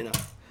to. You know.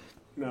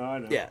 No, I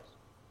know. Yeah.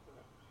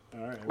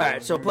 All right. All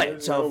right. So play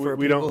it. So for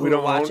we people who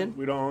are watching,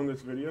 we don't own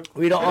this video.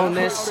 we don't own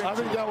this. I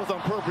think that was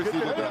on purpose. He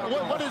did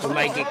that. We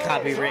might get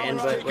copywritten,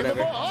 but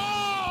whatever.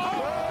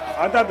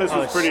 I thought this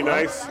was pretty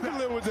nice. I thought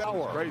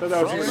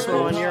that was pretty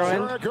Slow on cool. your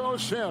end. Jericho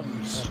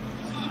Sims.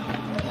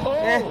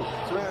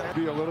 Eh.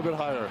 Be a little bit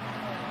higher.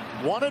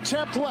 One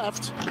attempt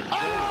left.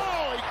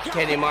 Oh,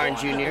 Kenny Martin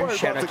Jr.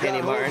 Shout out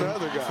Kenny Martin,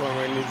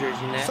 former New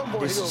Jersey Net.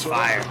 This is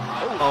fire.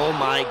 Oh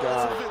my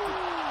God.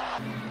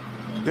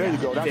 There you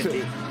go. That's 50.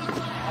 it.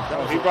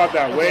 Oh, he brought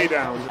that way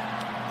down.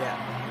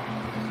 Yeah.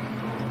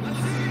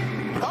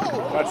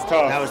 That's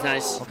tough. That was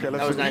nice. Okay,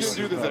 That was we nice.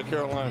 didn't do this at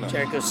Carolina.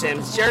 Jericho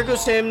Sims. Jericho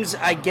Sims,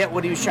 I get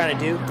what he was trying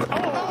to do.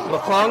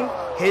 McClung,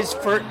 his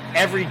first,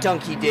 every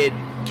dunk he did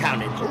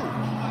counted.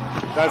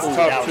 That's Ooh,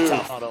 tough that was too.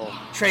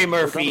 tough. Trey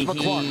Murphy,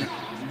 he,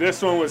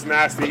 This one was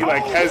nasty. He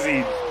like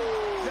hezzied.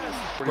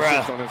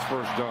 Bruh. On his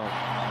first dunk.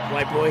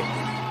 white boy.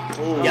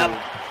 Ooh.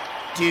 Yep.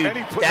 Dude, And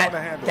he put it on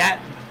the handle. that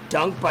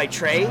dunk by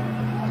Trey,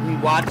 we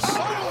watched.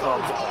 Oh,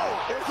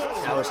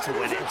 that was to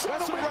win it.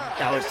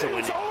 That was to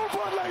win it.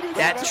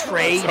 That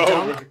Trey It's dunk.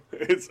 over.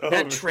 It's over.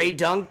 That Trey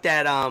dunk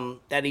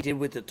that he did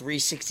with the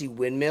 360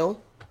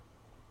 windmill.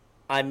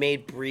 We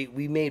made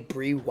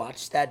Bree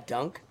watch that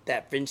dunk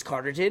that Vince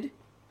Carter did.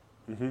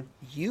 Mm-hmm.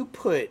 You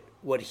put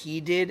what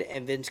he did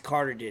and Vince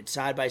Carter did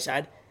side by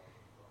side.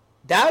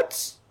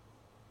 That's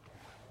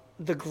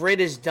the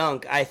greatest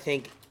dunk, I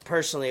think,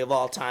 personally, of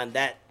all time.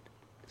 That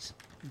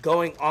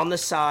going on the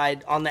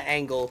side, on the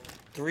angle,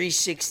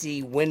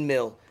 360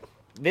 windmill.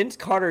 Vince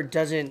Carter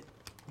does it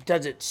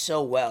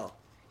so well.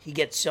 He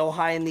gets so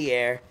high in the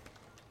air.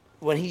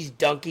 When he's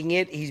dunking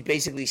it, he's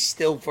basically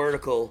still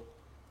vertical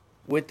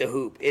with the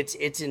hoop. It's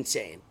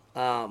insane.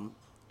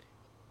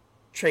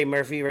 Trey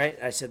Murphy, right?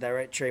 I said that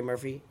right? Trey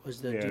Murphy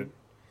was the dude.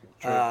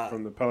 Trey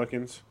from the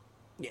Pelicans.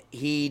 Yeah,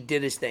 he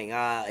did his thing.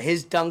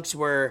 His dunks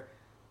were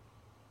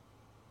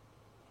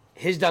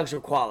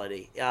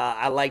quality.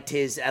 I liked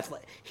his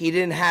he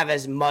didn't have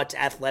as much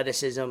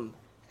athleticism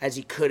as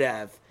he could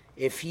have.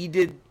 If he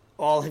did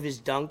all of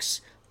his dunks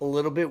a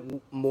little bit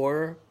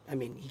more, I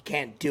mean, he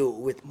can't do it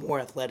with more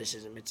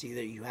athleticism. It's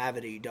either you have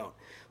it or you don't.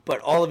 But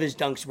all of his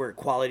dunks were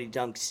quality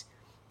dunks,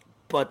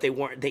 but they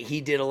weren't.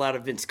 He did a lot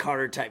of Vince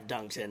Carter type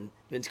dunks, and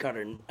Vince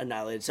Carter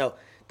annihilated. So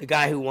the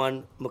guy who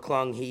won,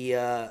 McClung, he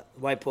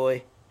white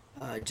boy,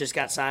 just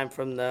got signed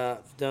from the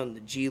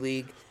G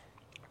League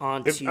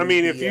onto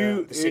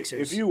the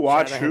Sixers. If you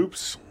watch Shout out him.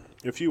 hoops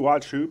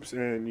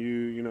and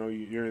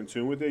you're in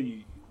tune with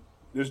it,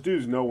 this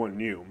dude's no one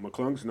new.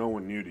 McClung's no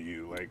one new to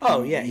you. Like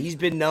He's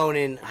been known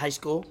in high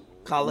school,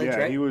 college, yeah,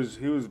 right? he was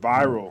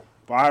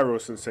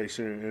viral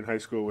sensation in high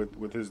school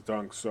with his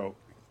dunks. So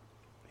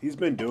he's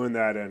been doing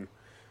that, and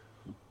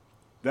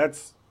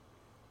that's.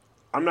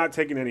 I'm not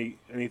taking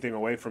anything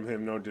away from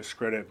him, no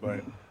discredit,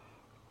 but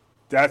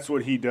that's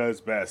what he does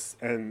best,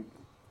 and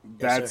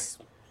that's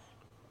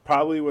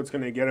probably what's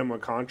going to get him a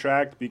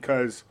contract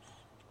because.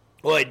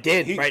 Well, it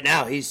did right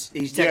now. He's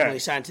technically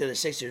signed to the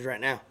Sixers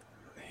right now.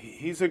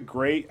 He's a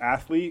great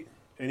athlete,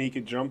 and he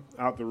could jump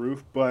out the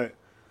roof, but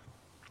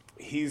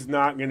he's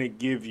not going to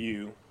give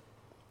you,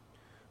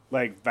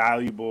 like,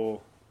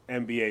 valuable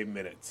NBA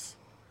minutes.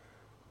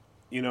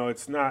 You know,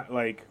 it's not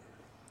like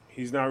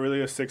he's not really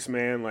a six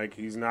man. Like,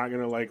 he's not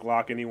going to, like,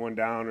 lock anyone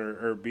down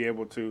or be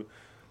able to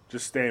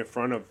just stay in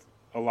front of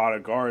a lot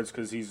of guards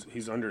because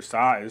he's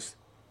undersized.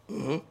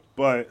 Mm-hmm.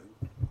 But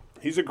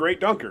he's a great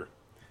dunker.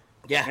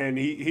 Yeah, and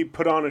he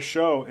put on a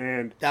show,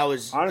 and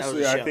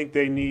honestly, I think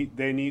they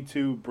need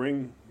to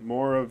bring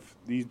more of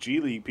these G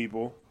League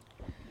people.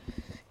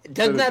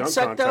 Doesn't that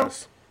suck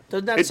contest. though?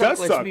 Doesn't that It suck? does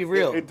Let's suck. be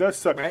real. It does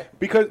suck, right?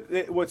 because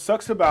what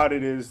sucks about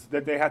it is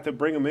that they have to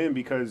bring them in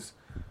because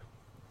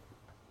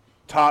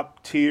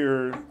top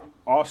tier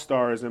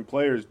all-stars and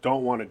players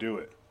don't want to do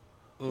it.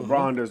 Mm-hmm.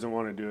 LeBron doesn't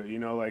want to do it. You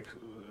know, like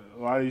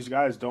a lot of these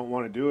guys don't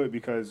want to do it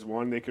because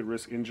one, they could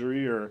risk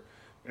injury or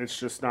it's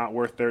just not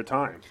worth their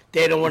time.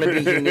 They don't want to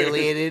be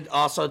humiliated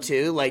also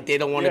too. Like they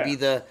don't want to be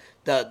the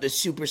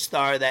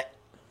superstar that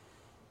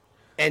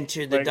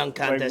entered the dunk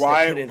contest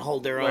that couldn't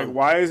hold their own. Like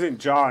why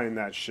isn't Ja in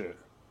that shit?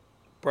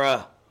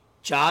 Bruh.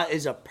 Ja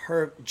is a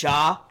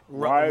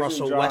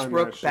Russell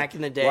Westbrook back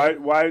in the day.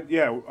 Why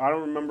yeah, I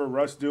don't remember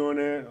Russ doing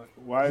it.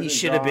 Why he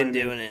should have been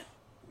doing it.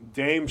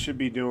 Dame should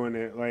be doing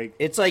it. Like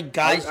it's like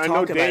guys I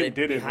talk about Dame it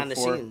did behind it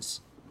the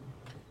scenes.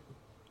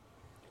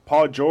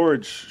 Paul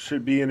George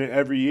should be in it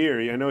every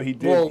year. I know he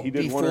did. Well, he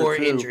did before one or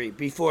two. injury,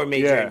 before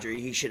major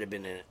injury, he should have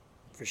been in it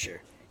for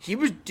sure. He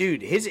was,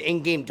 dude. His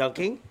in-game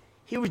dunking,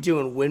 he was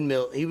doing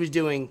windmill. He was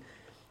doing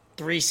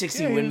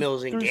 360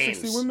 windmills in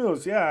 360 games.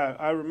 windmills. Yeah,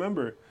 I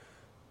remember.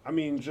 I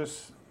mean,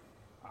 just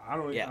I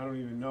don't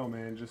even know,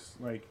 man. Just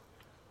like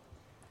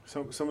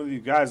some of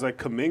these guys, like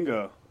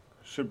Kuminga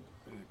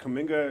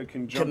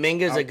can jump.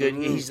 Kuminga's out a good.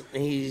 the roof.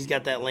 He's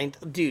got that length,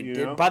 dude.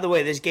 You know? By the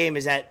way, this game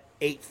is at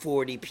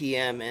 8:40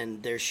 p.m.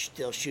 and they're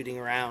still shooting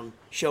around,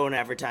 showing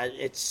advertising.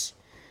 It's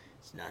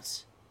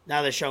nuts.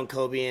 Now they're showing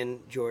Kobe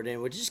and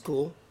Jordan, which is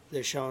cool.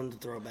 They're showing the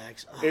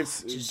throwbacks.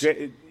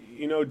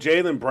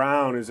 Jaylen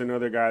Brown is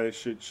another guy that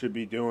should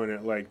be doing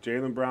it. Like,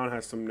 Jaylen Brown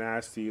has some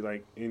nasty,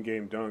 like,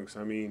 in-game dunks.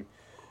 I mean,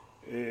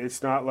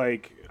 it's not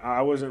like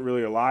I wasn't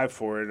really alive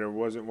for it or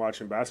wasn't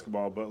watching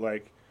basketball, but,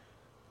 like,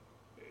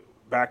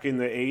 back in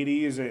the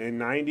 80s and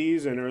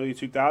 90s and early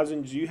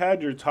 2000s, you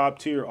had your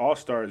top-tier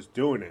all-stars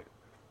doing it.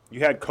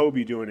 You had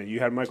Kobe doing it. You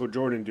had Michael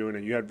Jordan doing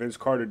it. You had Vince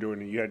Carter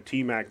doing it. You had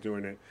T-Mac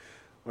doing it.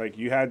 Like,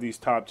 you had these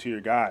top-tier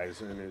guys,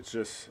 and it's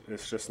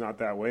just not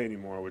that way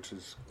anymore, which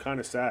is kind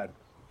of sad.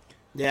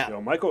 Yeah. You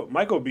know,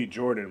 Michael B.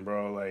 Jordan,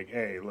 bro. Like,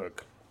 hey,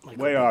 look,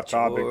 Michael way B. off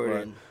topic,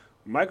 Jordan.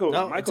 but Michael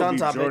B.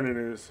 topic.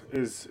 Jordan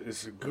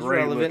is a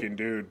great-looking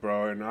dude,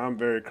 bro, and I'm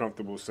very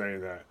comfortable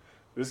saying that.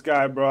 This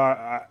guy, bro,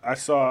 I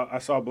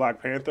saw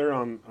Black Panther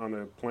on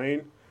a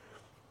plane,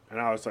 and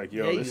I was like,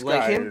 yo, this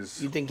guy him?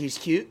 is. You think he's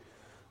cute?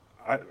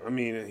 I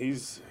mean,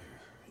 he's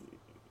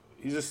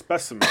a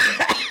specimen.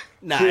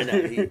 Nah,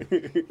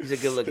 he's a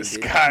good looking This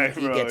dude. guy, He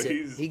bro, gets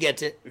it. He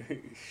gets it.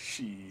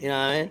 You know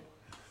what I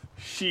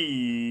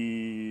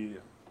mean?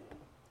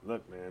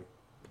 Look, man.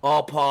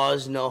 All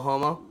pause, no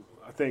homo.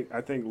 I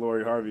think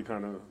Lori Harvey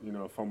kind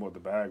of fumbled the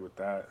bag with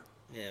that.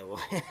 Yeah,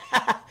 well,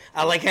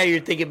 I like how you're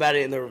thinking about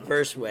it in the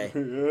reverse way.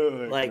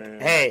 Like, man.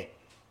 hey,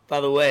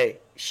 by the way,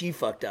 she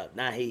fucked up,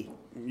 not he.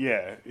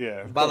 Yeah.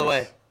 By the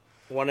way,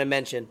 want to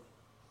mention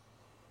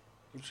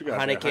what you got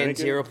Heineken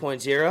there,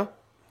 0.0.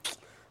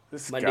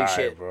 This my guy, new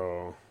shit.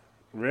 bro.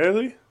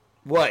 Really?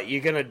 What,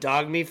 you're going to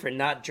dog me for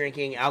not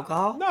drinking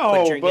alcohol? No,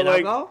 but drinking but,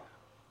 like, alcohol?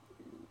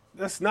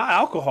 That's not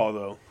alcohol,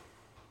 though.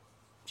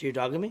 So you're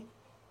dogging me?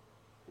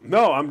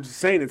 No, I'm just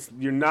saying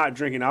you're not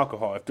drinking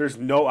alcohol. If there's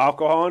no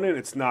alcohol in it,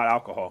 it's not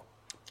alcohol.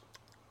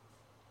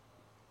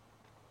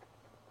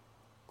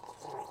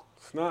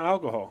 It's not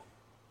alcohol.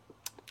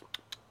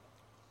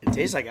 It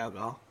tastes like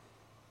alcohol.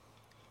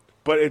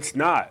 But it's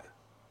not.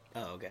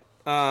 Oh, okay.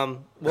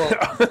 Well,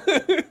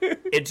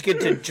 it's good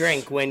to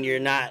drink when you're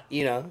not,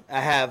 I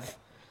have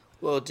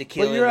a little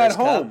tequila But you're in at this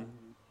cup. home.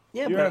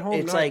 Yeah, You're but at home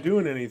it's not like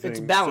doing anything. It's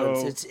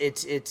balance. So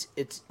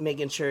It's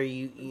making sure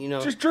you know.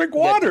 just drink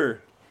you got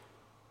water.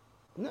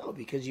 No,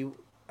 because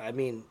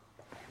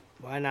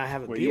why not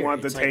have a Wait, beer? you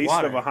want the It's like taste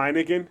water. of a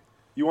Heineken?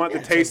 You want Yeah,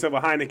 the it's taste like-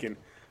 of a Heineken.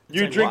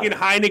 You're like drinking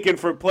water. Heineken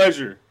for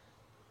pleasure.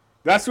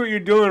 That's what you're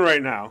doing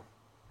right now.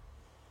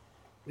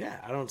 Yeah,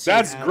 I don't see.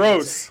 That's how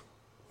gross.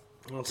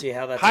 I don't see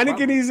how that's. a Heineken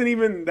problem. isn't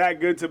even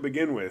that good to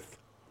begin with.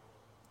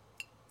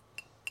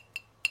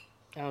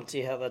 I don't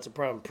see how that's a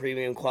problem.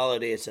 Premium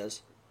quality, it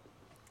says.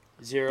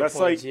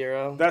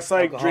 0.0. That's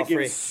like alcohol drinking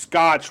free.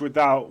 scotch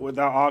without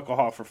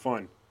alcohol for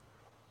fun.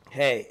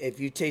 Hey, if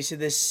you tasted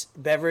this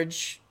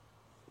beverage,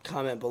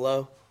 comment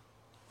below.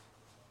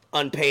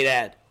 Unpaid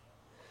ad.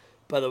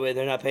 By the way,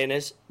 they're not paying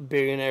us.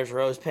 Billionaires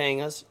Row is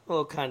paying us.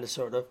 Well, kind of,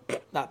 sort of.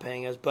 Not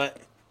paying us, but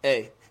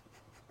hey,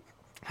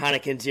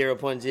 Heineken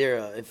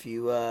 0.0. If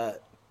you we're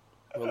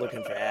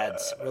looking for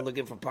ads. We're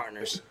looking for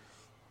partners.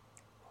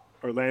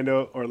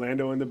 Orlando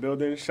in the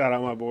building. Shout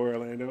out my boy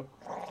Orlando.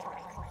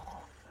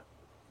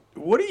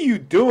 What are you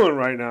doing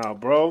right now,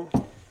 bro?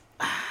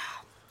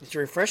 It's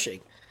refreshing.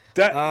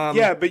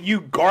 Yeah, but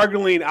you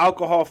gargling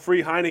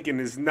alcohol-free Heineken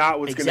is not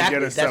what's going to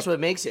get us That's up what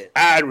makes it.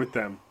 ad with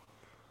them.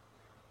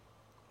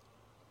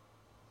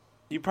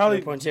 You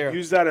probably 0.0.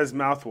 use that as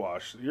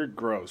mouthwash. You're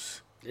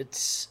gross.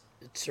 It's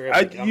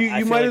terrific. you I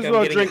feel might like as well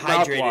I'm getting drink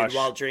hydrated mouthwash.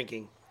 while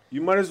drinking.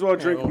 You might as well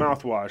drink well-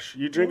 mouthwash.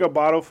 You drink a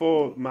bottle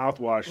full of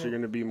mouthwash, you're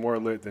going to be more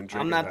lit than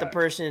drinking I'm not the that.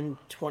 person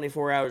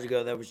 24 hours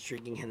ago that was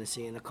drinking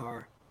Hennessy in a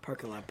car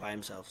parking lot by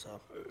himself. So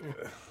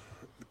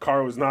The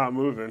car was not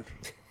moving.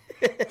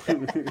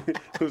 It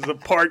was a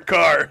parked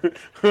car.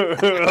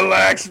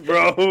 Relax,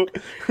 bro.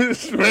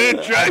 This man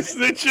tried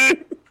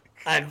snitching.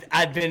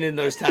 I've been in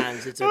those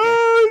times. It's okay.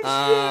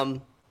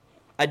 Oh,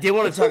 I did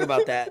want to talk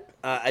about that.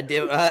 I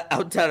did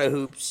outside of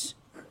hoops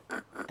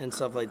and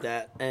stuff like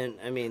that. And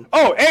I mean,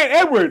 Oh, Ant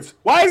Edwards.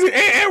 Why is it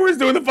Ant Edwards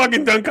doing the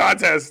fucking dunk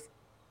contest?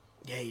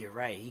 yeah, you're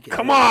right. He could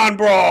Come dunk. on,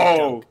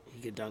 bro.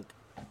 He could dunk.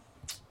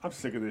 I'm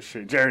sick of this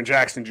shit. Jaren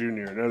Jackson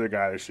Jr., another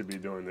guy that should be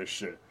doing this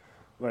shit.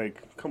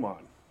 Like, come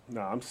on.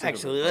 Nah, I'm sick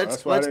Actually, of it. Bro.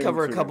 That's why I let's didn't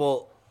cover a tune in.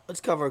 couple. Let's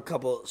cover a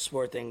couple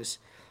sport things.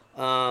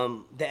 The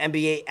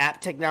NBA app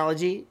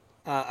technology.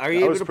 Are you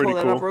That able was to pretty pull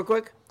that cool. up real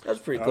quick? That was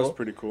pretty That cool. was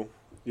pretty cool.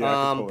 Yeah, I could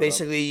pull it up.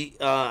 Basically,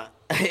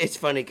 it's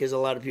funny because a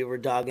lot of people were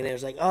dogging it. It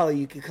was like, oh,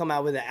 you could come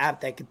out with an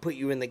app that could put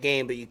you in the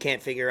game, but you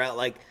can't figure out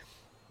like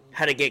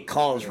how to get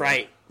calls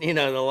right. The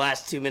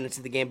last 2 minutes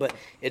of the game. But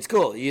it's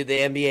cool. The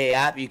NBA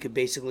app, you could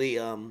basically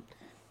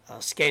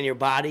scan your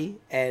body,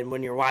 and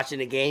when you're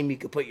watching a game, you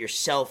could put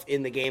yourself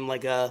in the game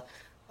like a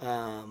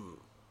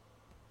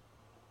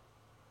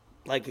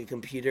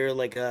computer,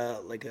 like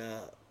a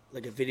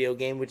video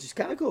game, which is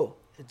kind of cool.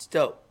 It's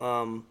dope.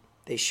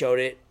 They showed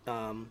it.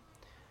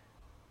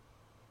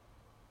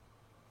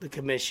 The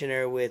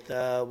commissioner with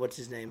what's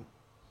his name?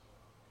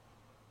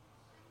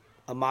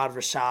 Ahmad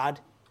Rashad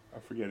I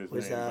forget his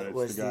was name, but it's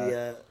was the guy.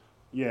 the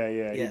Yeah,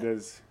 he yeah.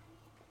 does.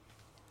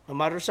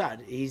 Ahmad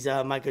Rashad. He's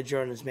Michael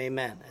Jordan's main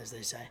man, as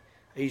they say.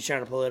 Are you trying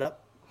to pull it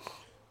up?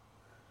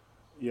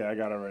 Yeah, I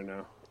got it right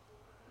now.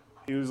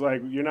 He was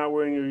like, "You're not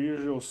wearing your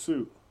usual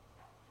suit."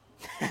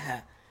 No,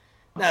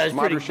 it's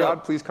pretty Rashad,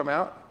 dope. please come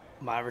out.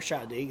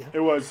 Rashad, there you go. It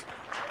was.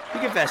 You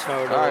can fast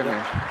forward a All right, little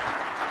man. bit.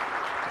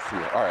 Let's see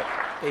it. All right.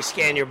 They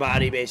scan your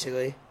body,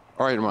 basically.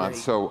 All right, Ahmad.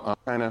 So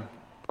kind of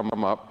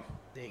come up,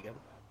 There you go.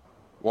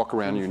 walk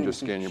around you, and just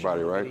scan your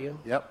body, right? Video.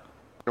 Yep.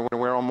 You know what I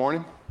wear all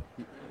morning?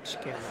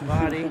 Scan the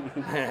body.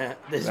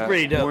 This is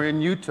pretty dope. We're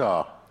in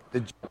Utah.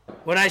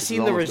 When I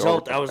seen the almost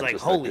result, all I was like,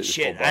 just like holy this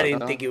shit. full I body.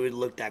 didn't think it would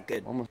look that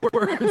good.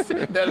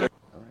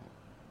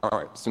 All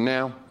right. So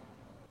now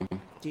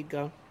Keep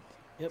going.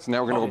 Yep. So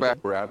now we're going to Oh, go back.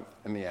 We're out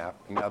in the app,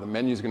 and now the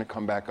menu is going to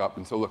come back up.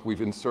 And so look,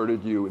 we've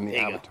inserted you in the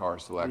There you go. avatar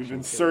selection. We've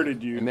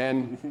inserted you. And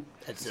then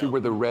That's see dope.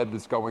 where the red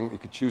is going. You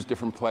could choose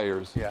different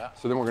players. Yeah.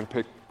 So then we're going to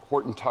pick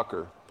Horton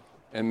Tucker,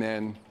 and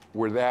then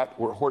where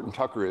Horton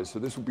Tucker is. So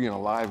this will be in a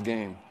live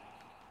game.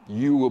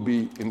 You will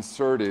be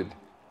inserted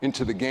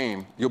into the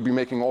game. You'll be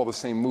making all the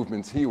same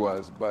movements he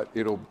was, but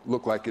it'll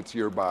look like it's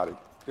your body.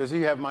 Does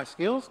he have my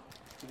skills?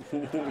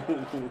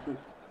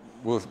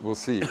 We'll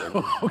see.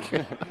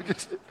 Okay.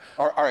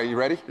 All right, you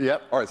ready?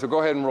 Yep. All right, so go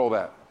ahead and roll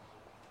that.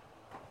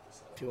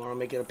 If you want to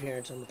make an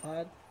appearance on the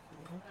pod.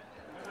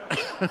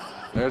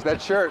 There's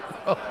that shirt.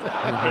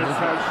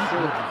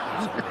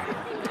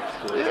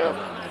 Yeah.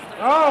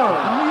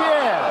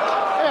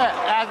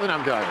 That's when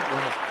I'm done.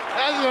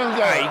 That's when I'm All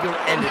right, done. you can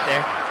end it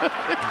there.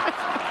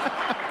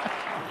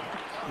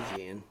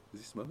 Easy in. Is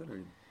he smoking or?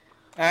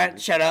 All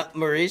right, shout out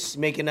Maurice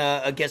making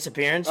a guest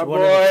appearance. My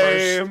One of boy,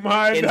 the first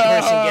my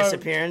in-person dog. guest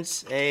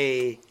appearance.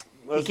 Hey,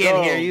 Let's he can't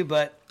go. hear you,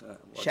 but Well,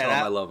 shout tell him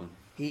out. I love him.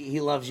 He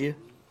loves you.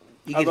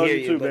 He I can love hear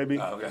you too, but baby.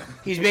 Oh, okay.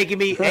 He's making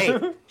me. Hey,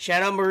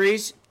 shout out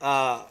Maurice.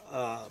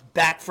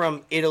 Back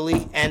from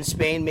Italy and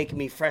Spain, making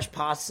me fresh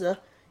pasta.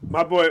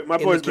 My boy's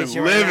been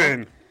kitchen right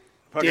living.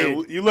 Fucking,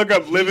 Dude, you look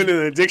up "living" in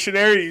the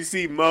dictionary, you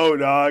see Mo,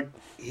 dog.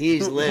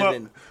 He's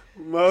living.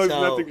 Mo's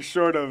So- nothing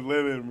short of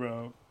living,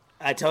 bro.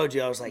 I told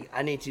you, I was like,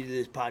 I need to do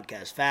this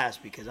podcast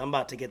fast because I'm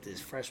about to get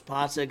this fresh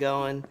pasta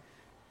going.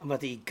 I'm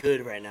about to eat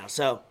good right now.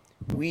 So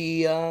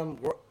we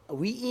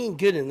eating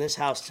good in this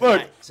house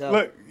tonight.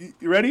 Look,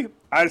 you ready?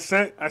 I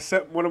sent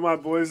one of my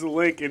boys the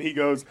link, and he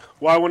goes,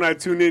 "Why when I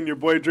tune in, your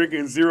boy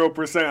drinking 0%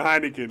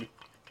 Heineken?"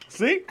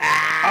 See,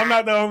 I'm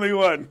not the only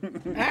one.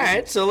 All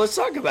right, so let's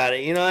talk about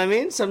it. You know what I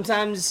mean?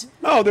 Sometimes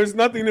No, there's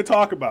nothing to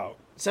talk about.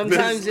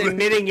 There's-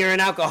 admitting you're an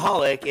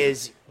alcoholic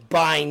is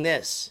buying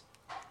this.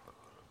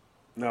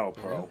 No,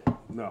 bro,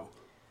 no.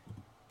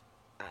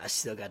 I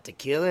still got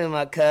tequila in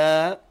my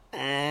cup.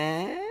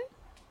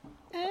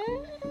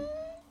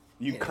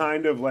 You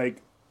kind of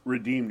like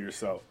redeemed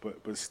yourself,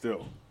 but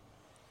still.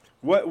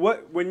 What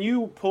when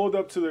you pulled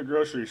up to the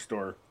grocery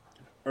store,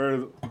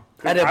 or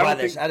I didn't buy don't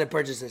this. think- I didn't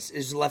purchase this. It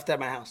was left at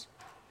my house.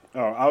 Oh,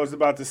 I was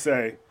about to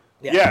say.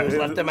 Yeah, it was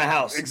left at my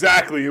house.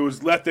 Exactly, it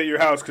was left at your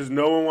house because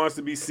no one wants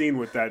to be seen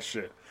with that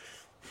shit.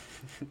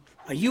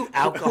 Are you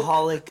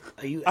alcoholic?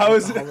 Are you I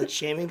was- alcoholic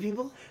shaming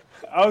people?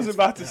 I was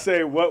about to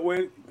say what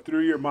went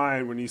through your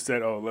mind when you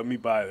said, "Oh, let me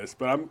buy this,"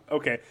 but I'm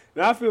okay.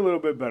 Now I feel a little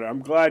bit better.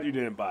 I'm glad you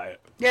didn't buy it.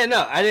 Yeah,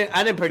 no, I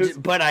didn't purchase,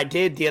 but I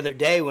did the other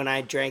day when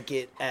I drank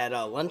it at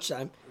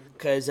lunchtime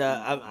because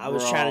I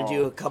was trying to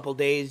do a couple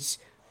days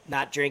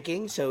not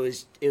drinking, so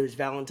it was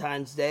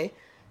Valentine's Day.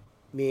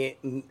 Me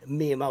and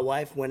my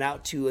wife went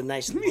out to a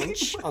nice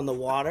lunch on the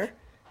water,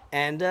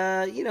 and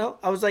I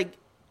was like,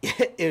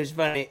 it was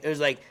funny. It was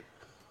like,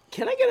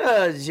 can I get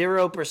a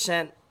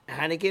 0%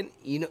 Heineken?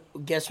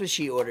 Guess what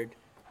she ordered?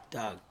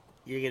 Dog,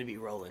 you're gonna be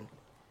rolling.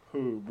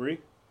 Who, Bree?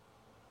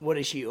 What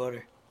did she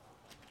order?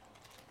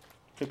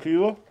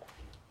 Tequila?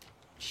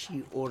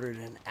 She ordered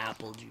an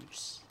apple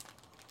juice.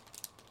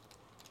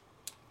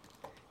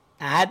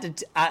 I had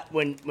to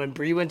when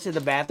Bree went to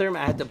the bathroom,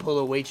 I had to pull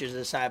the waitress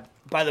aside.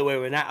 By the way,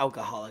 we're not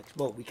alcoholics.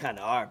 Well, we kind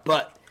of are,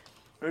 but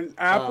An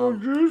apple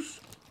juice?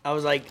 I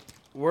was like,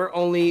 we're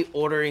only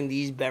ordering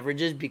these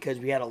beverages because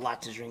we had a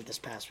lot to drink this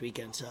past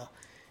weekend. So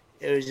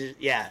it was just,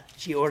 yeah.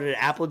 She ordered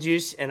apple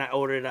juice, and I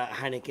ordered a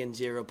Heineken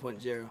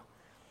 0.0.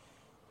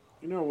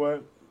 You know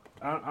what?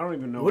 I don't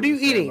even know. What are you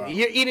to say eating? about it.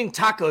 You're eating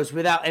tacos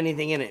without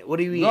anything in it. What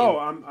are you eating? No,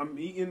 I'm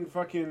eating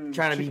fucking.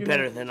 Trying to be chicken-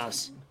 better than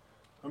us.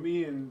 I'm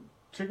eating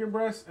chicken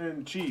breast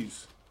and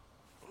cheese.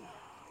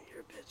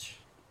 You're a bitch.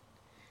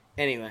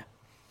 Anyway.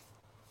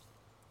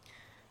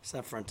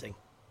 Stop fronting.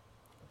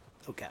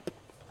 Okay.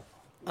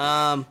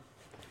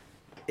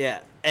 Yeah.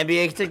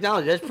 NBA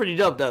technology. That's pretty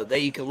dope, though.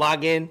 That you can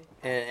log in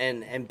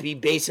and be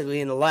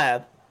basically in the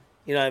lab.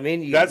 You know what I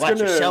mean? You That's watch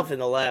gonna- yourself in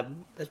the lab.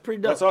 That's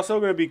pretty dope. That's also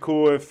going to be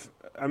cool if.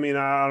 I mean,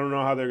 I don't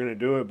know how they're going to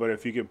do it, but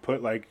if you could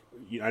put like,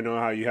 I know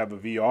how you have a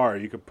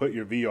VR. You could put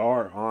your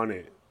VR on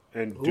it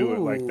and do it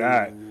like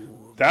that.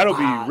 That'll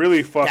be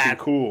really fucking that-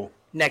 cool.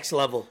 Next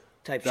level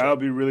type That'll shit.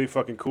 be really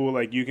fucking cool.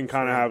 Like you can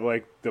kind of have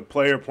like the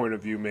player point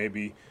of view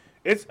maybe.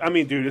 It's. I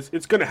mean, dude,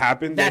 it's going to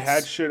happen. They That's-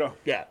 had shit.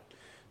 Yeah.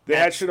 They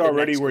had that's shit the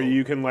already next where goal.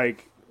 you can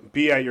like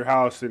be at your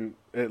house and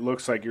it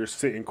looks like you're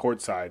sitting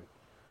courtside.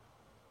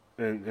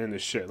 And the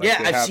shit. Like, Yeah,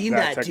 they I've have seen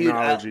that, dude.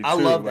 I technology, I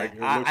too. love Like, that.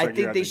 it looks I like you're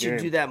think at they the should game.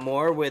 do that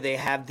more where they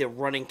have the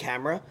running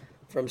camera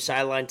from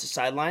sideline to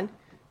sideline.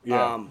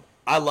 Yeah.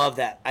 I love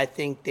that. I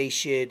think they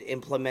should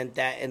implement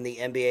that in the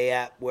NBA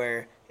app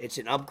where it's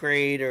an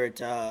upgrade or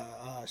it's a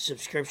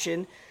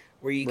subscription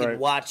where you can Right.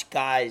 watch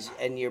guys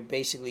and you're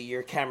basically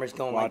your camera's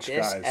going Watch like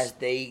this guys. as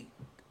they.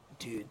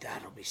 Dude,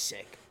 that'll be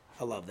sick.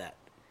 I love that.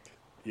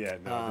 Yeah,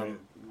 no.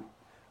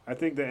 I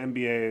think the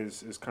NBA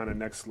is kind of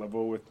next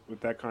level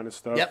with that kind of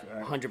stuff.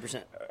 Yep,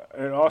 100%.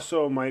 It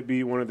also might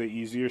be one of the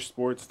easier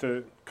sports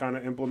to kind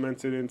of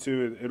implement it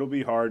into. It'll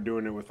be hard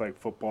doing it with like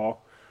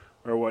football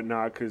or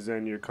whatnot, because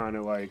then you're kind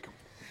of like,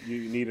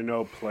 you need to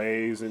know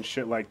plays and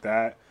shit like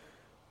that.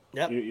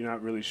 Yep. You're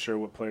not really sure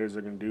what players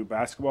are going to do.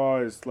 Basketball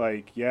is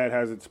like, yeah, it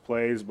has its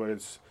plays, but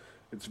it's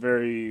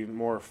very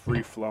more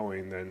free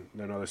flowing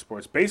than other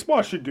sports.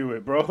 Baseball should do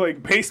it, bro.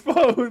 Like,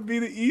 baseball would be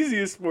the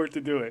easiest sport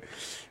to do it,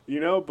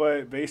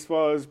 but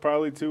baseball is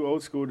probably too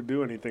old school to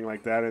do anything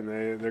like that, and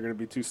they're going to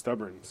be too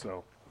stubborn.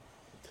 So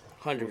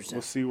 100%.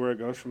 we'll see where it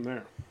goes from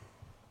there.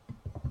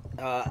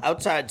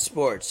 Outside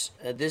sports,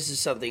 this is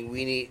something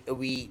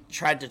we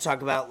tried to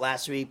talk about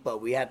last week, but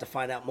we had to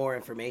find out more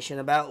information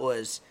about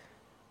was,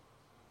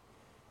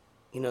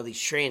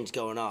 these trains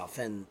going off.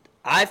 And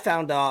I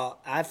found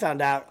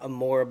out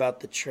more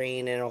about the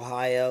train in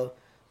Ohio,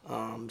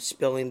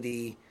 spilling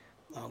the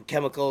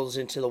chemicals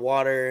into the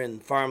water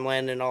and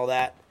farmland and all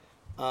that.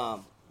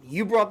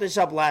 You brought this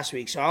up last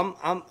week,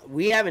 so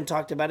we haven't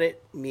talked about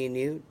it, me and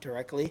you,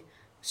 directly.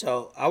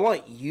 So I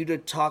want you to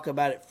talk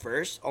about it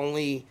first,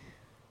 only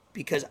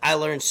because I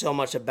learned so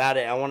much about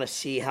it. I want to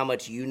see how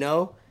much you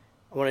know.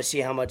 I want to see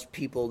how much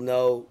people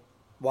know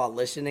while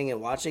listening and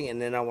watching,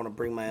 and then I want to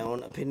bring my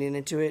own opinion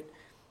into it.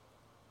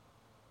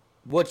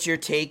 What's your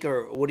take,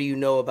 or what do you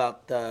know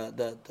about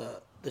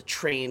the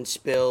train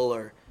spill,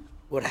 or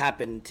what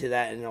happened to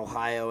that in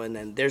Ohio? And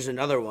then there's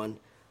another one.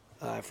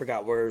 I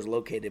forgot where it was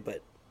located,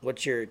 but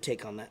what's your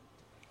take on that?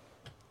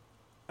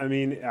 I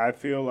mean, I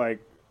feel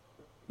like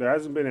there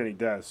hasn't been any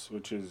deaths,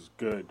 which is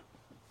good,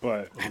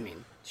 but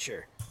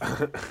Sure.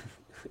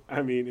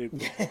 I mean,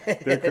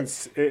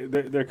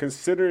 they're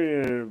considering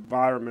it an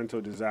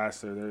environmental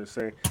disaster. They're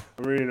saying,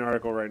 I'm reading an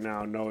article right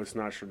now. No, it's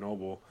not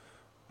Chernobyl,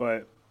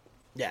 but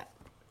Yeah.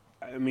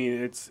 I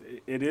mean,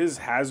 it is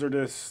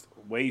hazardous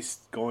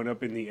waste going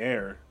up in the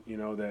air,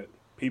 that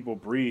people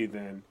breathe,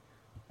 and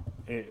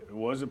it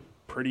was a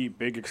pretty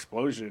big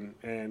explosion.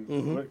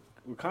 And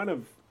what kind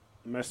of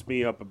messed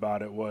me up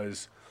about it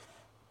was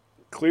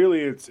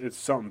clearly it's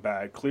something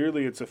bad.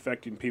 Clearly it's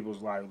affecting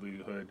people's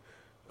livelihood.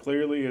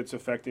 Clearly it's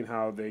affecting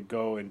how they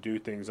go and do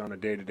things on a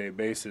day-to-day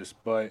basis.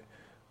 But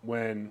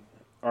when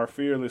our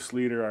fearless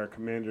leader, our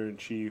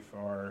commander-in-chief,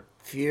 our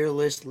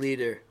Fearless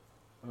leader.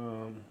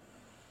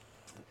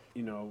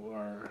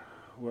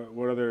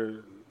 what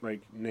other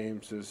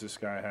names does this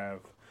guy have?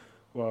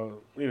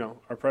 Well,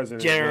 our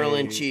president, General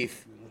in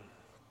chief.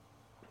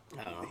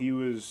 he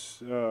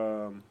was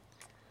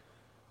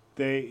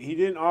he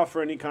didn't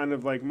offer any kind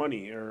of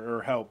money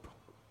or help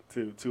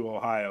to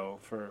Ohio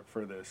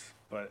for this,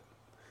 but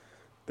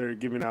they're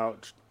giving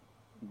out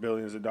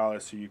billions of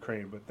dollars to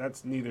Ukraine. But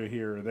that's neither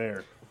here or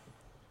there.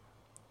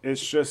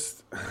 It's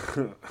just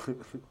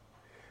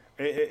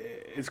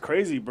it's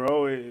crazy,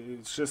 bro.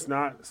 It's just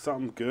not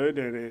something good,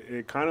 and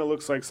it kind of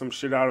looks like some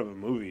shit out of a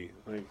movie.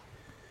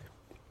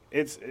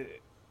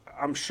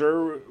 I'm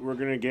sure they're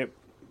gonna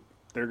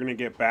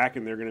get back,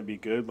 and they're gonna be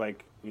good. The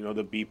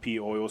BP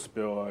oil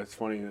spill. It's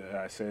funny that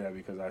I say that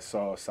because I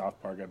saw a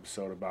South Park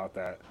episode about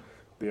that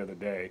the other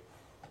day.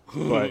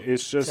 But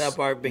it's just South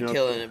Park been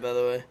killing it, by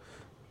the way.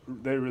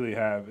 They really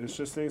have. It's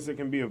just things that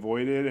can be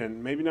avoided,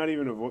 and maybe not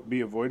even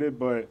be avoided,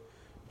 but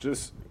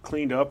just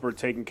cleaned up or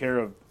taken care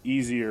of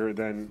easier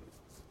than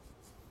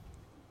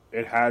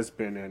it has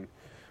been. And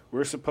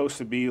we're supposed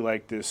to be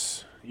like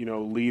this,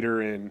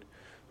 leader in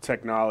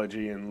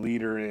technology and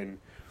leader in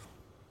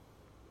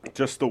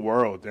just the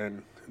world.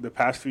 And the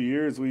past few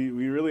years, we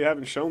really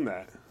haven't shown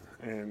that.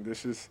 And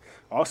this is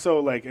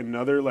also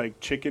another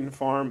chicken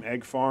farm,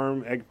 egg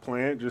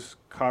plant just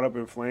caught up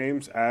in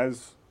flames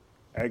as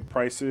egg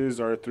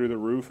prices are through the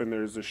roof and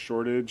there's a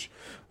shortage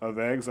of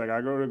eggs. I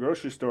go to the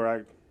grocery store,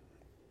 I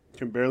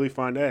can barely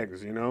find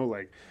eggs,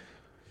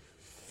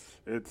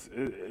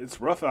 it's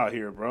rough out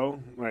here, bro.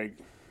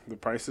 The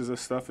prices of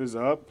stuff is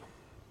up,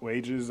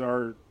 wages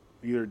are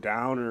either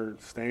down or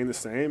staying the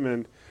same,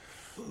 and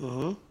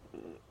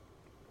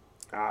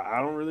I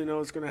don't really know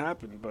what's going to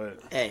happen, but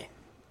Hey.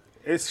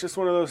 It's just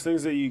one of those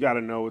things that you got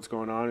to know what's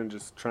going on and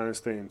just trying to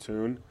stay in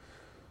tune.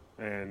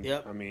 And,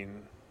 Yep. I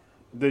mean,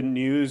 the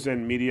news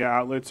and media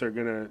outlets are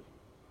going to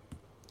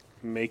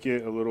make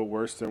it a little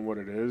worse than what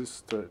it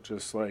is to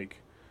just,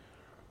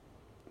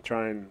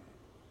 try and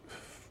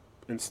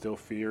instill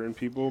fear in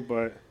people.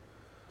 But,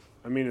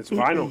 I mean, it's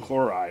vinyl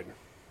chloride.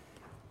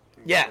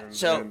 Yeah,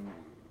 and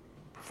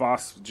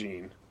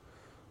phosgene.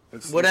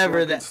 It's whatever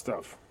not good that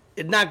stuff.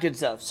 It's not good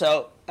stuff.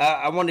 So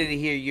I wanted to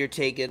hear your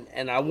take,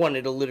 and I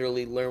wanted to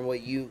literally learn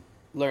what you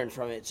learned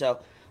from it. So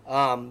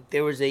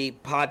there was a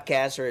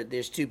podcast, or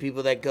there's two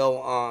people that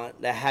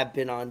have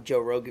been on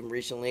Joe Rogan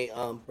recently.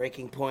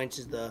 Breaking Points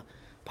is the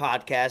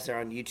podcast. They're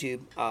on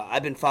YouTube.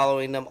 I've been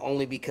following them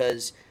only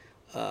because,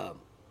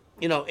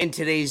 in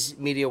today's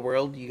media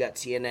world, you got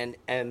CNN,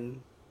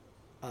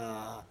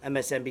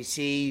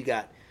 MSNBC, you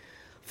got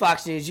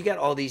Fox News, you got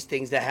all these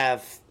things that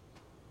have,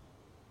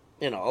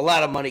 a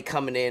lot of money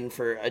coming in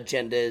for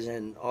agendas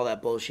and all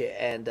that bullshit.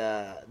 And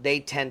they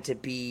tend to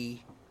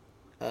be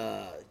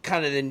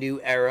kind of the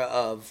new era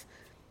of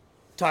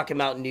talking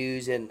about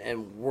news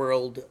and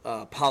world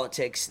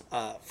politics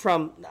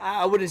from,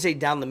 I wouldn't say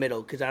down the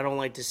middle, because I don't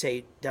like to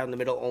say down the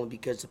middle only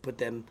because to put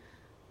them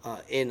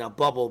in a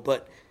bubble,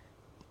 but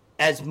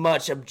as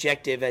much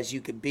objective as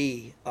you could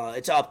be.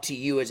 It's up to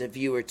you as a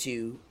viewer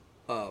to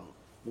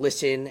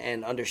listen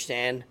and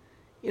understand.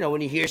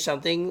 When you hear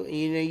something,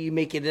 you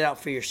make it out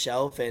for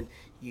yourself, and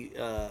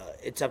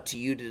it's up to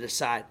you to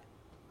decide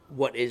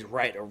what is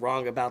right or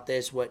wrong about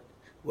this, what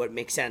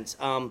makes sense.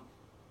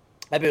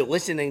 I've been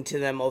listening to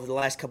them over the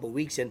last couple of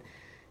weeks, and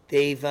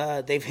they've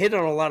hit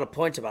on a lot of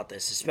points about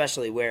this,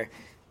 especially where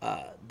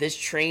this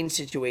train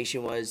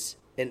situation was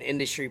an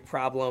industry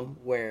problem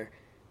where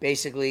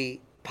basically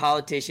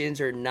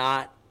politicians are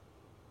not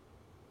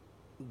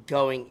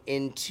going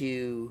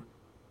into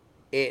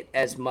it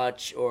as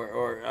much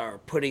or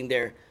putting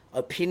their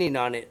opinion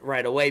on it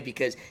right away,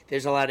 because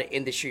there's a lot of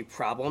industry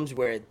problems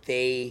where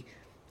they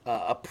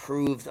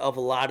approved of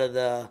a lot of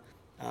the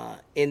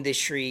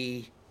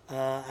industry.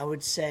 I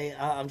would say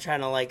I'm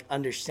trying to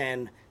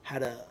understand how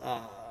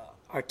to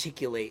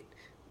articulate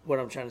what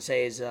I'm trying to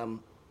say is a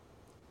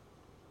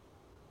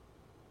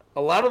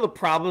lot of the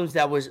problems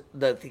that was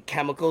the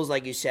chemicals,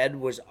 like you said,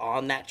 was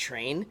on that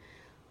train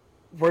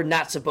were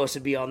not supposed to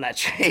be on that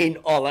train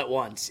all at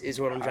once, is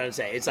what I'm trying to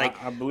say. It's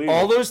like I believe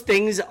all those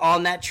things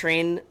on that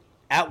train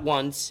at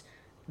once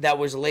that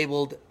was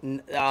labeled,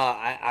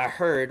 I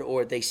heard,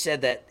 or they said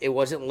that it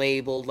wasn't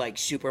labeled like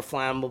super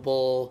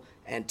flammable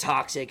and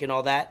toxic and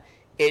all that.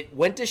 It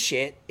went to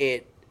shit.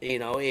 It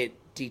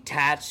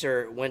detached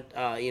or went,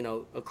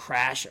 a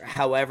crash, or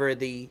however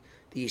the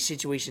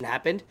situation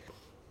happened.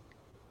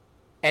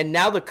 And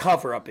now the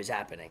cover-up is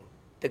happening.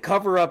 The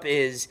cover-up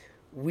is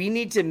we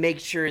need to make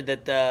sure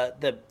that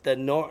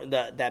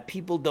that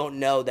people don't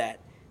know that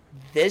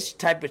this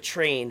type of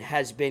train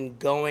has been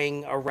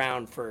going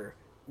around for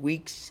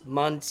weeks,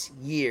 months,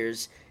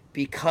 years,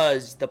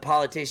 because the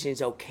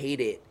politicians okayed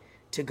it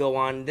to go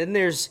on. Then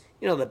there's,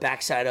 the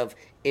backside of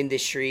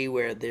industry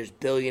where there's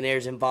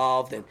billionaires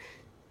involved, and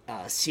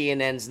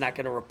CNN's not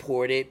going to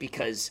report it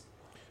because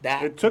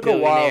that it took a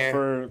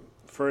while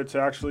for it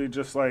to actually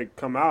just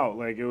come out.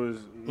 It was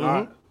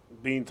not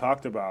being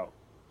talked about.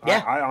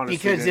 Yeah, I honestly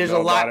because didn't there's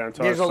know a lot about it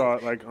until I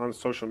saw it on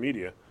social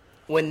media.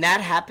 When that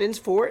happens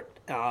for it,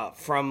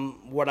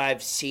 from what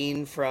I've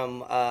seen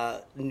from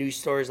news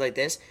stories like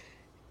this,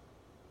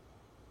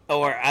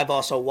 or I've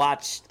also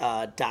watched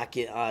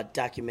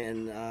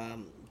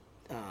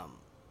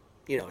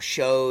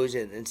shows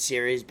and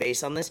series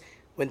based on this.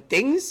 When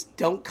things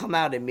don't come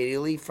out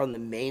immediately from the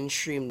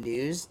mainstream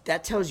news,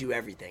 that tells you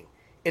everything.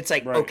 It's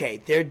like, right.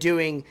 Okay, they're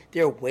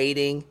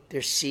waiting,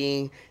 they're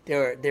seeing,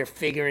 they're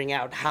figuring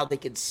out how they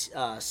could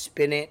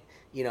spin it,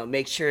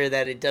 make sure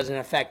that it doesn't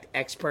affect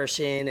X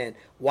person and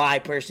Y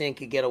person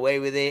could get away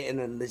with it, and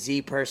then the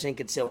Z person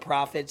could still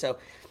profit. So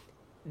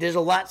there's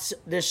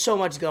so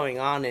much going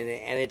on in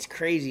it, and it's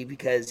crazy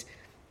because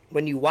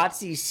when you watch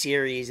these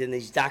series and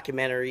these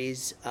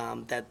documentaries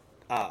that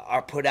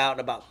are put out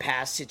about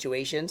past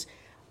situations,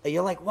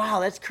 you're like, wow,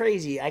 that's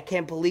crazy. I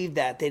can't believe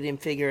that they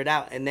didn't figure it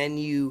out. And then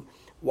you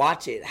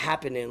watch it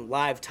happen in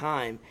live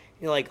time.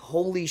 You're like,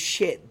 holy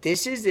shit,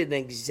 this is an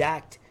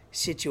exact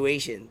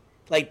situation.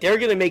 They're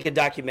going to make a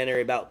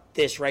documentary about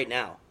this right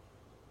now,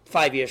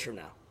 5 years from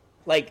now.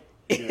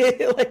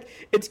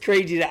 It's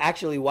crazy to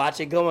actually watch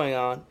it going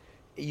on.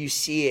 You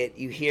see it,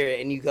 you hear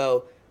it, and you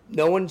go,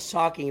 no one's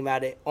talking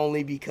about it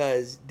only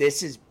because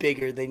this is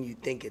bigger than you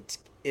think it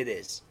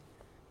is.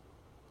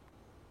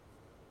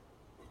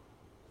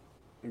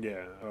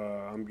 Yeah,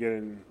 I'm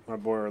getting my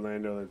boy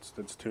Orlando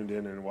that's tuned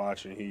in and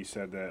watching. He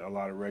said that a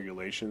lot of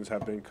regulations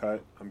have been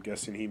cut. I'm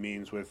guessing he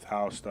means with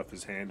how stuff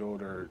is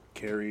handled or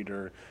carried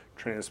or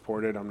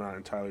transported. I'm not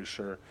entirely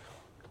sure,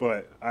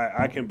 but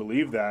I can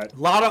believe that. A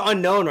lot of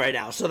unknown right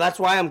now, so that's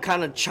why I'm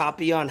kind of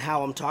choppy on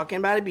how I'm talking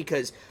about it,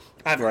 because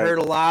I've heard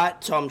a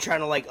lot, so I'm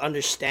trying to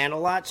understand a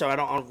lot, so I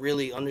don't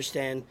really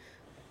understand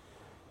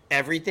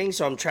everything,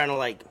 so I'm trying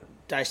to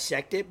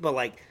dissect it,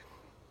 but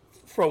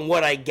from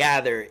what I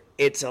gather,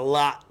 it's a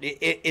lot.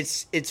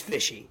 It's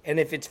fishy, and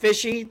if it's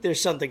fishy,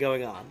 there's something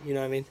going on. You know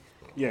what I mean?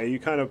 Yeah, you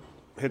kind of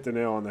hit the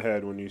nail on the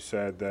head when you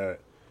said that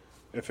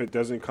if it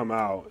doesn't come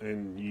out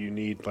and you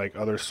need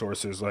other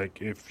sources,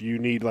 if you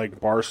need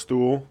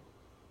Barstool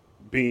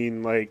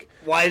being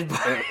why is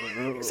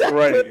exactly.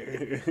 right,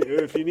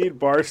 if you need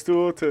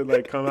Barstool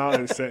to come out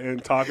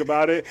and talk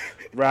about it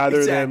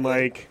rather than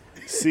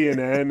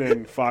CNN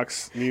and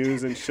Fox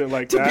News and shit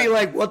like that. To be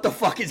what the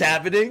fuck is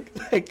happening?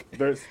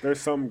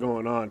 There's something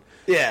going on.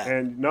 Yeah.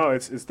 And no,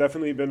 it's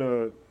definitely been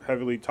a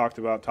heavily talked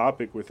about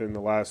topic within the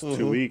last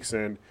 2 weeks,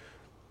 and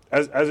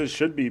as it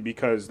should be,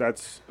 because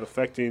that's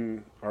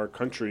affecting our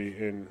country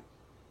in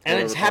And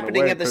it's whatever kind of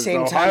happening way, at the 'cause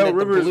same the time Ohio that the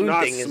River is balloon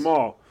not thing is.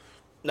 small.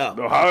 No.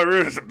 The Ohio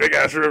River is a big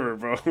ass river,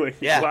 bro. Like,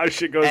 Yeah. a lot of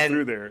shit goes And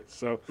through there.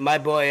 So My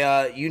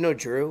boy, you know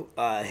Drew,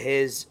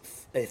 his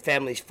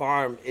family's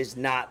farm is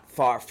not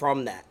far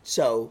from that.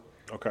 So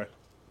okay.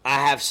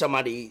 I have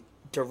somebody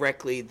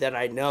directly that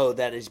I know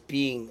that is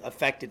being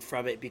affected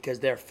from it because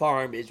their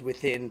farm is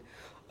within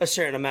a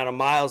certain amount of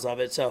miles of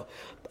it. So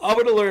I'm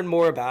going to learn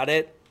more about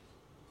it.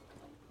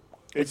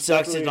 It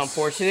sucks. It's definitely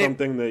unfortunate.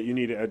 Something that you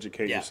need to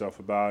educate Yeah. yourself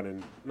about,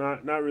 and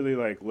not really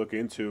like look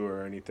into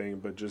or anything,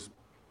 but just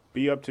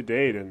be up to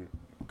date and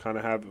kind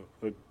of have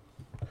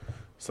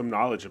some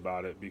knowledge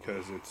about it,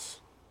 because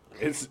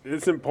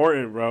it's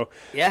important, bro.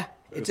 Yeah,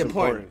 it's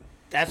important. important.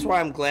 That's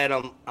why I'm glad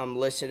I'm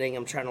listening.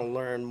 I'm trying to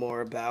learn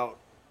more about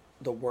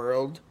the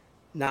world,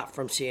 not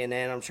from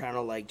CNN. I'm trying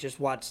to like just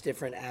watch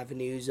different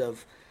avenues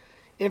of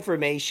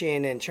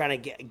information and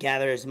trying to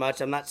gather as much.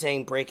 I'm not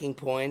saying Breaking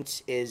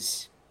Points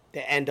is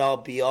the end all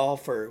be all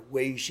for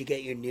where you should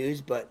get your news,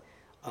 but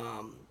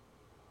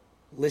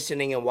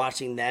listening and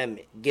watching them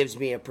gives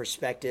me a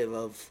perspective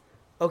of,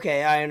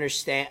 okay, I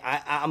understand.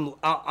 I'm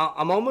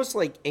almost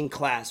like in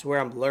class where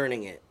I'm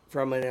learning it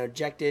from an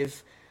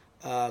objective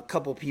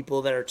couple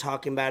people that are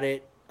talking about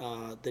it,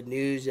 the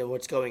news and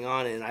what's going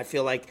on, and I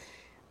feel like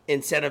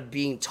instead of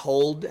being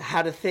told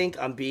how to think,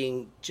 I'm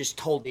being just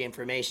told the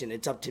information.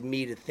 It's up to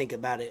me to think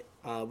about it,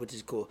 which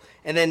is cool.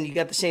 And then you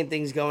got the same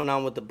things going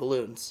on with the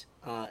balloons.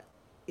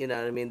 You know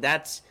what I mean?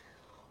 That's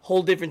a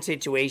whole different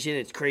situation.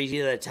 It's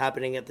crazy that it's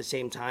happening at the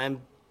same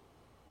time.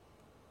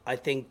 I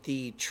think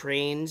the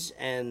trains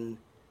and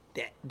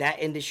that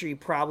industry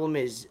problem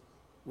is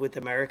with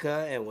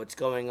America and what's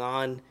going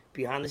on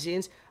behind the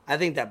scenes. I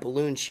think that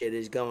balloon shit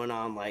is going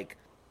on like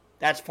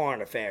that's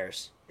foreign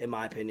affairs, in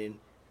my opinion.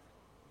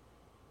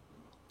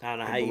 I don't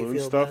know how you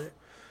feel about it.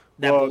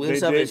 That balloon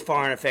stuff is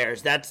foreign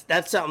affairs. That's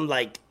something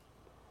like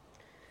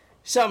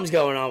something's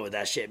going on with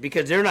that shit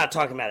because they're not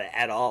talking about it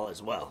at all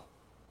as well.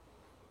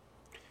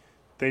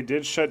 They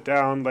did shut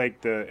down like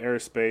the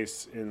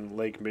airspace in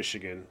Lake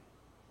Michigan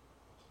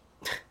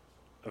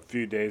a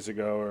few days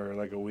ago, or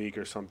like a week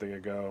or something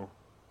ago,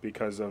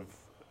 because of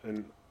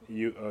a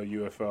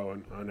UFO,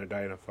 an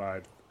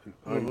unidentified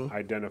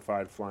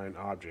flying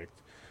object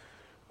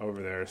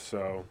over there.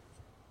 So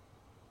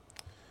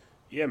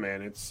yeah,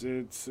 man, it's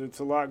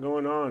a lot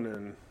going on,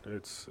 and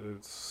it's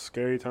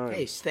scary time.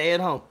 Hey, stay at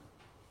home.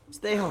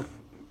 Stay home.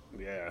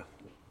 Yeah,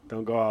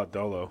 don't go out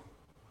dolo.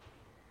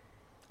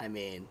 I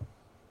mean,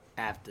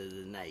 after the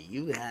night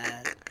you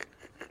had,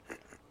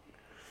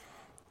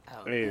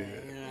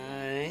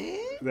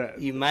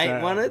 you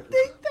might want to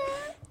think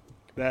that.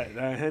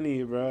 That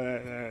Henny, bro,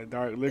 that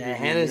dark liquor, that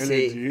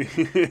Hennessy,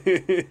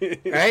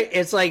 energy. right?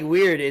 It's like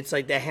weird. It's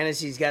like that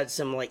Hennessy's got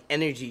some like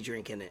energy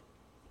drink in it.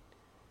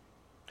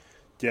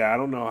 Yeah, I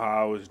don't know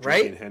how I was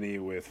drinking Right? Henny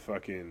with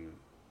fucking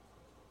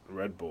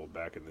Red Bull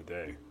back in the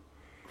day.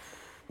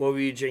 What were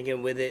you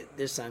drinking with it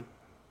this time?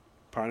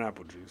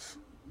 Pineapple juice.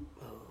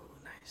 Oh,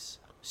 nice.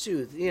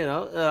 Soothe, you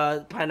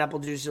know, pineapple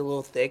juice is a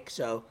little thick,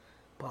 so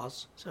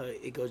pause. So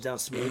it goes down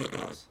smooth.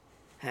 Pause.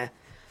 Huh.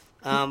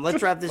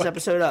 Let's wrap this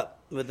episode up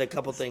with a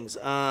couple things.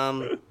 We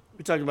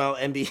talked about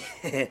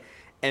NBA,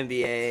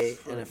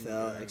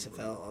 NFL,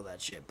 XFL, all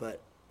that shit. But,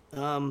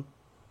 oh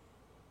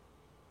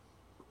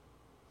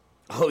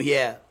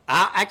yeah,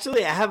 I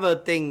have a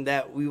thing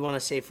that we want to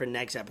say for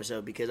next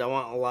episode because I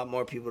want a lot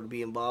more people to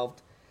be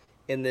involved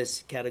in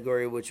this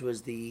category, which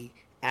was the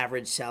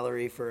average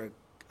salary for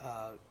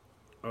A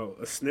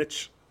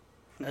snitch.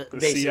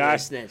 basically CI? a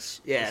snitch.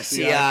 Yeah, A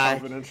CI,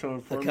 confidential a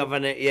informant.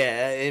 covenant,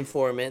 yeah,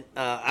 informant.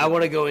 I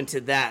want to go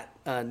into that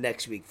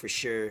next week for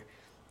sure.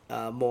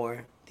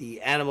 More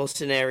the animal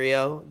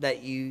scenario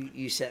that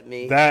you sent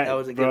me. That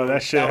was a good bro, one.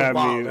 that shit That was had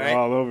wild, me right?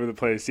 all over the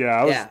place. Yeah,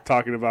 I was Yeah.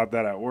 talking about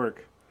that at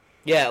work.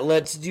 Yeah,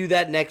 let's do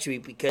that next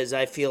week because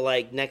I feel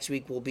like next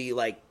week will be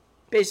like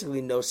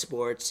basically no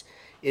sports.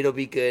 It'll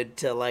be good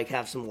to like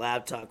have some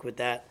lab talk with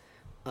that.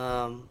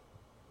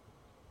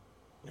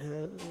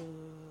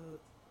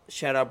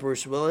 Shout out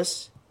Bruce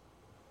Willis.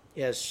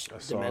 Yes, I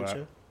saw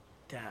dementia.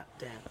 Damn.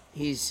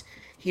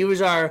 He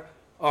was our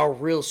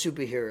real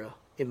superhero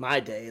in my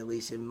day, at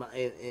least in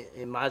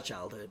my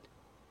childhood.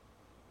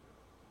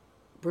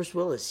 Bruce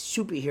Willis,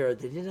 superhero.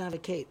 They didn't have a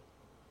cape.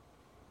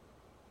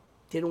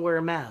 Didn't wear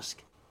a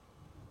mask.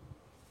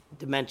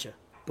 Dementia.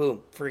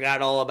 Boom.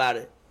 Forgot all about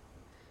it.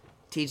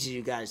 Teaches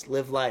you guys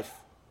live life.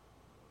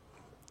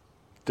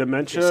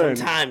 Dementia and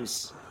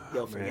Sometimes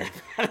you'll forget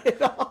about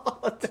it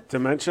all.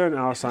 dementia and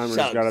Alzheimer's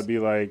Sucks. got to be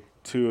like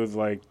two of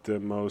like the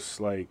most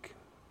like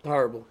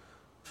Horrible.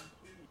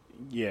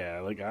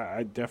 yeah, like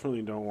I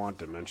definitely don't want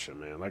dementia,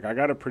 man. Like I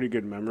got a pretty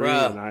good memory,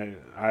 Bruh. and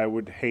I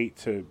would hate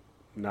to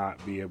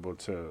not be able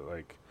to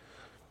like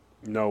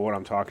know what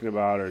I'm talking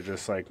about, or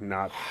just like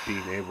not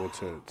being able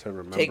to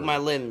remember. Take my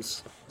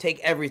limbs. Take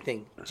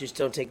everything. Just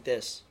don't take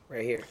this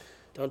right here.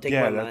 Don't take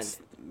yeah, my that's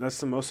mind. that's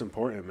the most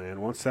important,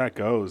 man. Once that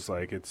goes,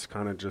 like it's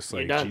kind of just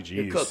You're like done. GG's.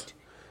 You're cooked.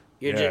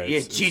 You're Yeah,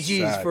 just, it's GG's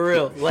sad. for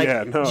real. Like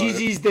Yeah, no,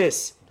 GG's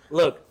this.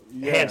 Look,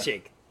 Yeah.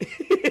 handshake.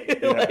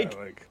 Yeah, like,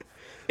 like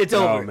It's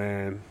over. Oh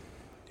man.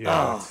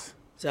 Yeah. Oh.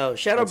 So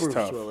shout out that's Bruce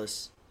tough.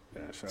 Willis.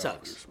 Yeah, shout out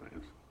Sucks. Bruce,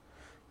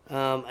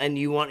 man. And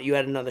you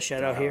had another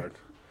shout out here? Howard.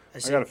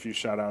 I got a few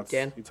shout outs.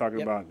 Dan? You talking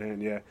Yep. about Dan,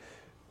 yeah.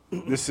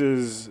 This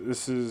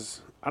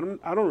is I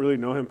don't really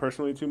know him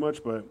personally too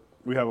much, but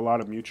we have a lot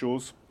of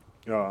mutuals.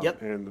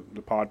 Yep. And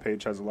the pod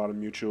page has a lot of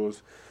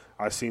mutuals.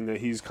 I've seen that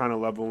he's kind of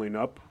leveling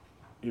up,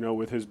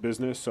 with his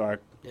business, so I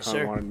Yes, kind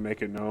of sir. wanted to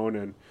make it known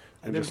and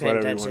been just paying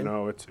let everyone attention.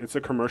 know it's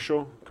a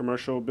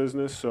commercial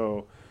business.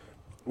 So,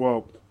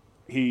 well,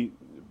 he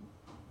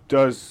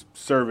does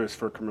service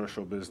for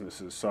commercial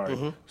businesses. Sorry.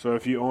 Mm-hmm. So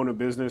if you own a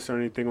business or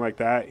anything like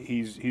that,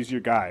 he's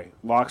your guy.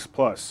 Locks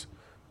Plus,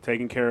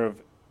 taking care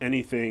of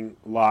anything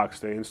locks.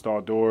 They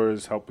install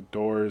doors, help with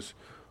doors,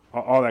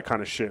 all that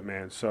kind of shit,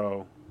 man.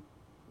 So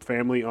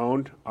family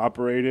owned,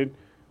 operated,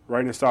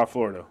 right in South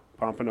Florida,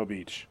 Pompano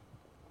Beach.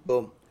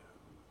 Boom.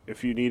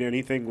 If you need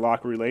anything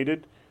lock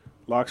related,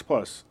 Locks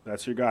Plus,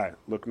 that's your guy.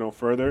 Look no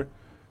further.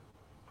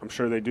 I'm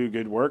sure they do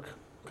good work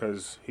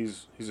because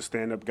he's a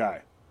stand-up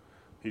guy.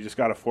 He just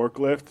got a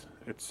forklift.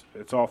 It's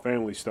all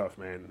family stuff,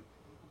 man.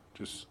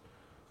 Just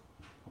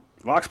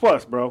Locks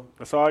Plus, bro.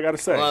 That's all I gotta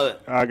say. Love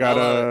it.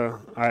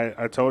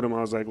 I told him,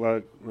 I was like,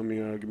 let me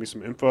give me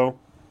some info.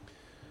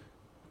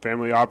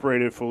 Family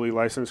operated, fully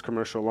licensed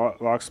commercial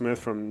locksmith.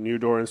 From new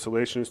door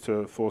installations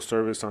to full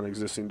service on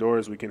existing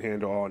doors, we can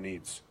handle all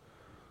needs.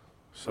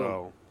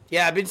 So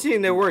Yeah, I've been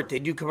seeing their work. They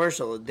do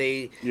commercial.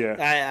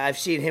 Yeah. I've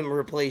seen him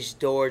replace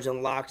doors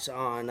and locks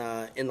on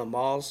in the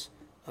malls,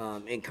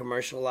 in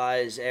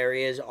commercialized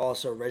areas,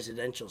 also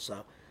residential.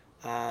 So,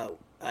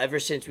 ever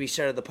since we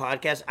started the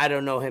podcast, I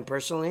don't know him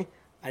personally.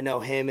 I know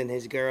him and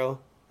his girl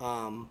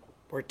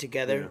work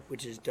together, Yeah.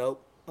 which is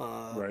dope.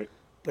 right.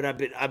 But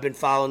I've been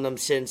following them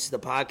since the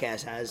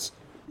podcast has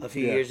a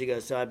few Yeah. years ago.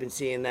 So I've been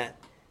seeing that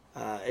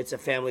it's a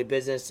family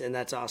business, and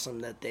that's awesome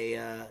that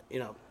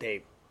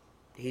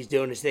he's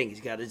doing his thing.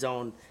 He's got his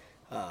own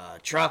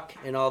truck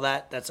and all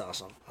that. That's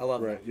awesome. I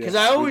love Right, it yeah. because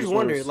I We always just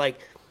wondered, wanna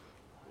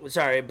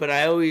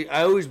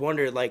I always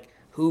wondered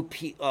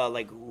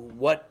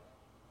what,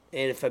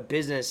 and if a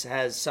business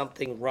has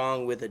something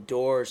wrong with a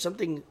door or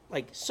something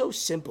like so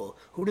simple,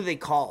 who do they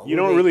call? You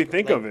don't really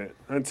think of it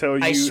until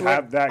you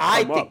have that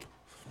come up.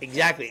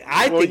 Exactly.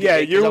 Well, think yeah,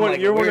 of it 'cause you're I'm one. like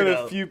a You're one of the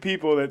weirdo. few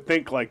people that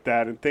think like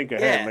that and think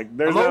ahead. Yeah. Like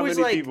there's I'm not always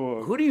many like,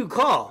 people. who do you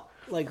call?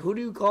 Like, who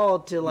do you call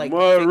to like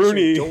Ma fix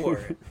Rooney. your door?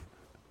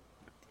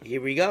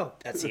 Here we go.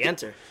 That's the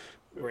answer.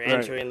 We're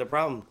answering the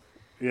problem.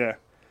 Yeah,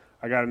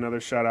 I got another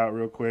shout out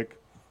real quick.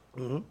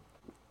 Mm-hmm.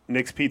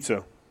 Nick's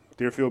Pizza,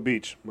 Deerfield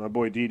Beach. My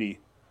boy Didi.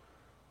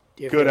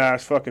 Deerfield. Good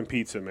ass fucking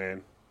pizza,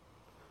 man.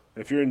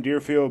 If you're in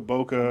Deerfield,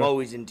 Boca, I'm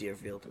always in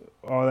Deerfield.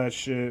 all that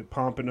shit,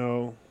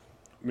 Pompano,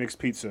 mixed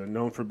pizza,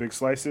 known for big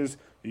slices.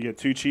 You get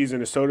 2 cheese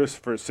and a soda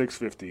for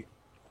 $6.50.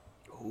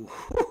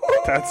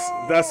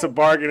 That's a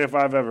bargain if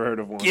I've ever heard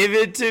of one. Give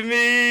it to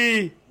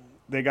me.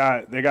 They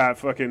got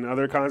fucking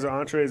other kinds of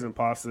entrees and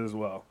pasta as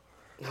well.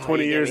 Oh,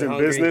 20 you get years me in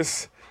hungry.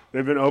 business.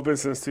 They've been open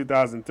since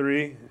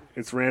 2003.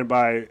 It's ran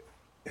by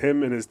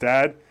him and his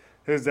dad.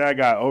 His dad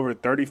got over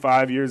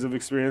 35 years of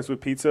experience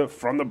with pizza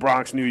from the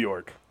Bronx, New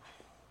York.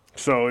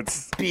 So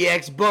it's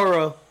BX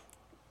Borough.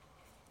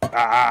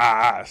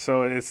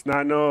 so it's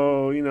not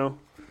no,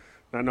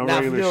 not no Not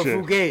regular new shit.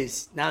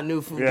 fugazi. Not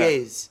new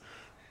fugazi.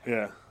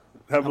 Yeah.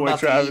 That I'm boy about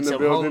to Trav eat in the some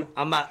building.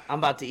 I'm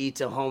about to eat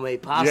some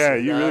homemade pasta. Yeah,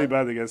 you dog. really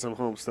about to get some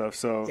home stuff.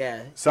 So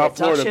Yeah. South Talk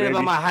Florida, shit baby.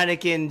 about my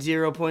Heineken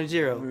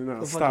 0.0. No, Go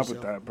fuck stop with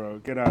yourself. that, bro.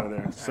 Get out of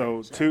there.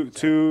 So sorry.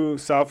 two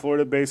South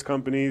Florida-based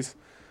companies.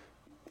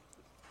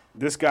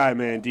 This guy,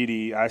 man,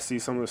 Didi, I see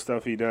some of the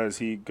stuff he does.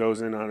 He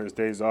goes in on his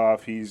days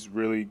off. He's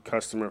really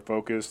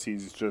customer-focused.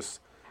 He's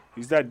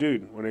that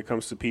dude when it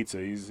comes to pizza.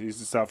 He's the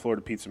South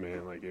Florida pizza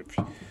man. Like,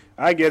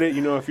 I get it,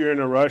 if you're in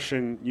a rush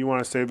and you want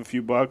to save a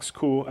few bucks,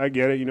 cool. I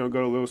get it. Go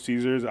to Little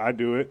Caesars. I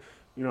do it.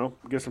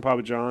 Get some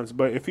Papa John's.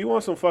 But if you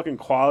want some fucking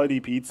quality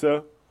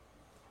pizza,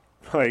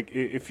 like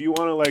if you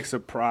want to like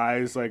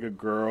surprise like a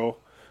girl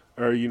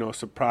or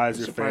surprise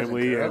your Surprise a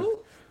family girl? and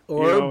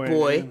Or know, a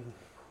boy. and-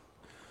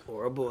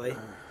 Or a boy.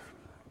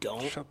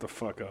 Don't. Shut the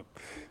fuck up.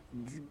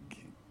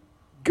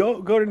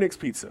 Go to Nick's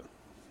Pizza.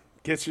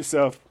 Get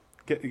yourself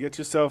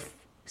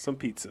some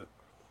pizza.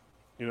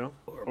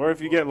 Or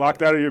if you get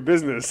locked out of your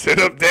business, hit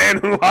up Dan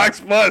and Locks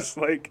Plus.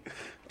 Like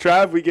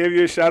Trav, we gave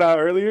you a shout out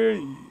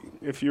earlier.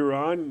 If you were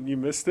on, you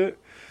missed it.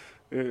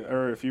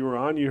 Or if you were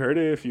on, you heard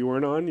it. If you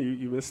weren't on,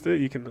 you missed it.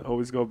 You can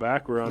always go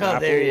back. We're on Oh, Apple.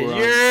 there he is. We're on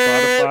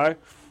Yeah. Spotify.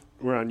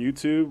 We're on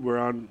YouTube. We're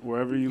on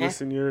wherever you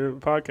listen to your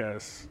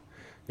podcasts.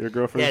 Your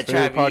girlfriend's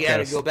Yeah, favorite Trav, podcast. you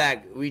gotta go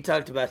back. We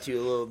talked about you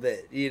a little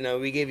bit.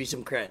 We gave you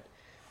some cred.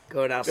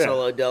 Going out Yeah.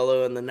 solo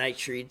dolo in the night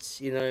streets,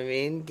 you know what I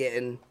mean?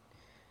 Getting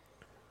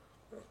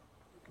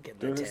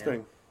Doing the his tan.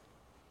 thing.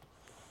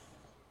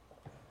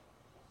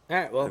 All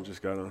right, well, I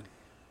just got on.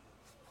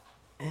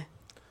 Eh.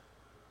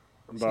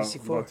 I'm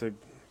CC4. about to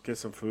get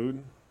some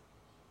food,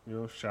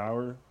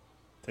 shower,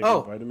 take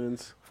Oh. my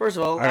vitamins. first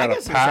of all, I I got got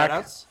a some pack.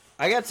 shout-outs.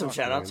 I got some Fuck,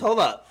 shout-outs. man. Hold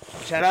up.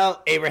 Shout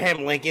out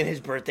Abraham Lincoln. His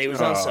birthday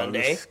was on Oh,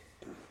 Sunday. this-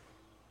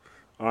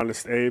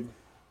 Honest Abe.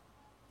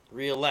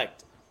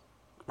 Re-elect.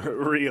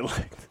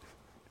 Re-elect.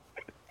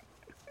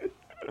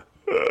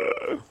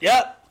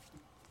 Yep.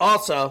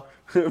 Also,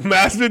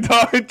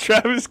 Mastodon and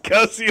Travis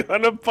Kelce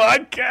on a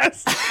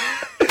podcast.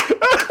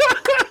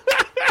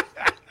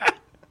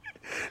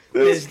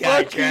 this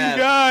guy, fucking Trav.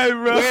 guy,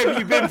 bro. Where have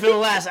you been for the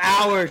last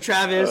hour,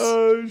 Travis?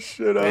 Oh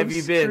shit! Where I'm have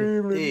you been?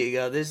 screaming. There you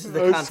go. This is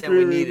the I'm content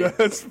we screaming. needed.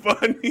 That's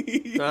funny.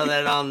 Throw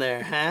that on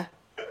there, huh?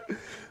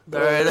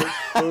 Throw it.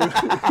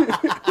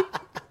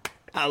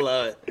 I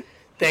love it.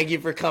 Thank you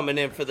for coming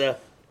in for the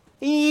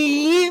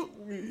slam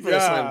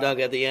dunk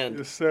at the end.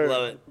 Yes, sir.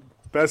 Love it.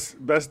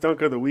 Best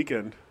dunk of the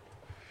weekend.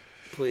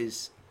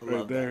 Please. I Right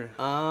love there.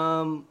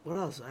 that. What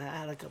else? I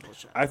had a couple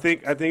shots. I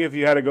think if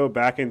you had to go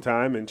back in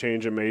time and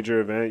change a major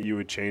event, you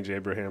would change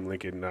Abraham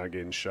Lincoln not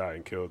getting shot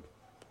and killed.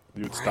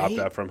 You would stop Right?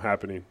 that from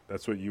happening.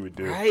 That's what you would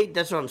do. Right?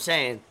 That's what I'm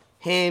saying.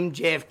 Him,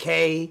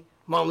 JFK,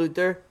 Martin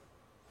Luther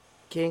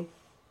King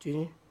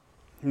Jr.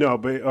 No,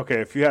 but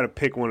okay, if you had to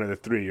pick one of the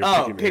three, you're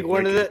Oh, picking pick Abe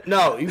one of Lincoln. the.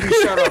 No, we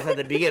start off at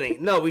the beginning.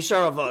 No, we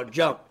start off on a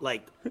jump,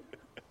 like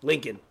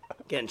Lincoln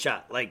getting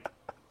shot. Like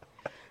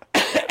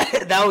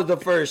that was the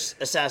first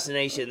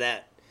assassination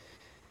that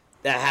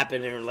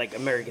happened in like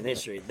American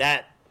history.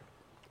 That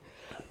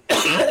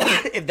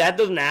if that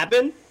doesn't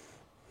happen,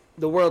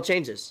 the world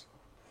changes.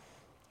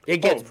 It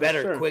gets for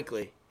better sure.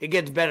 quickly. It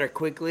gets better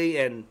quickly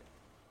and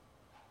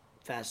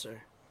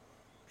faster.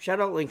 Shout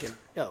out Lincoln.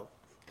 Yo,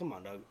 come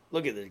on, dog.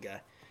 Look at this guy.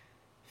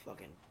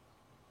 Fucking.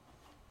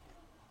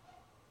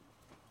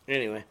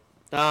 Anyway,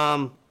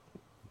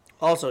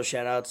 also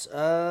shout outs.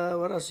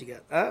 What else you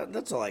got?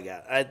 That's all I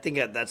got. I think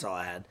that's all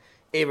I had.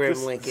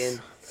 Abraham Lincoln,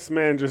 This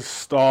man just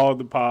stalled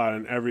the pod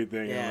and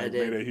everything Yeah, I and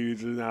did. made a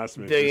huge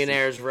announcement.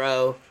 Billionaires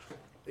Row.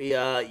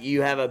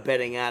 You have a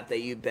betting app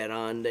that you bet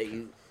on that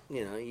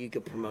you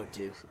could promote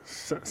to.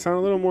 Sound a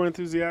little more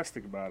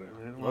enthusiastic about it,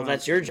 man. Well,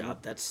 that's your job.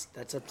 That's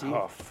up to you.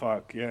 Oh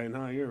fuck yeah!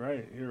 No, you're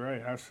right. You're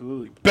right.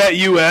 Absolutely. Bet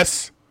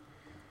US.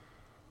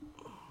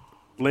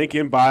 Link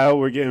in bio.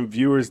 We're getting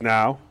viewers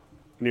now,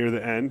 near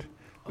the end.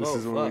 This Oh,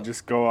 is when we fuck.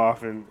 just go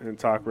off and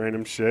talk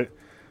random shit.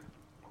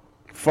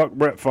 Fuck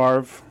Brett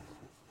Favre.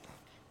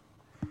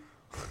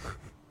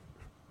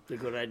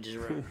 Look what I just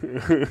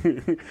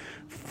wrote.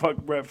 Fuck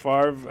Brett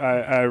Favre.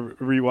 I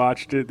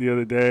rewatched it the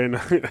other day and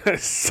I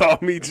saw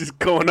me just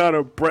going on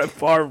a Brett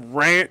Favre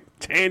rant,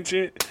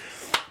 tangent,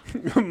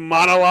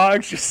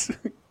 monologue, just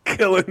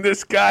killing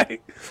this guy.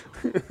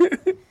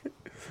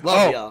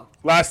 Love y'all.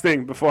 Last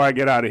thing before I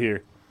get out of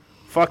here.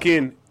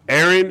 Fucking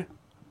Aaron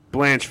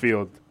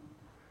Blanchfield.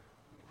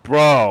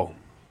 Bro.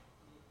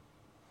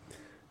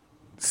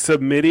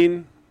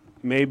 Submitting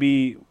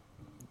maybe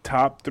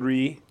top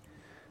 3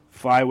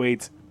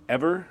 flyweights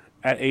ever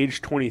at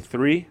age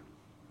 23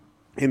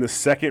 in the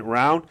second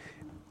round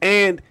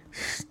and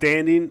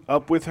standing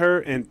up with her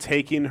and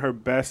taking her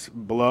best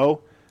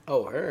blow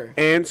Oh, her.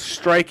 and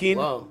striking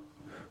Whoa.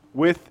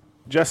 with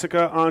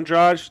Jessica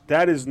Andrade.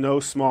 That is no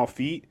small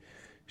feat.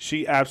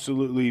 She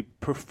absolutely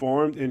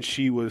performed, and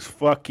she was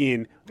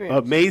fucking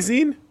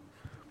amazing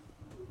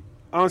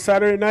on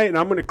Saturday night. And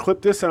I'm gonna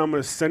clip this and I'm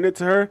gonna send it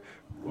to her.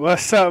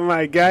 What's up,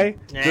 my guy?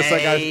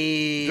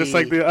 Just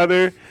like the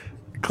other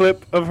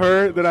clip of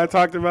her that I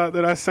talked about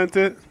that I sent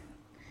it.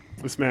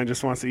 This man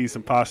just wants to eat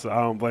some pasta.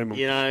 I don't blame him.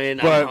 You know what I mean?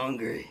 But- I'm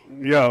hungry.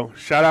 Yo,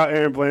 shout out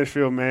Aaron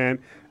Blanchfield, man.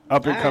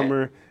 Up and All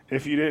comer.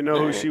 If you didn't know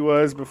who she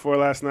was before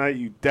last night,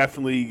 you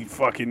definitely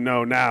fucking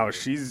know now.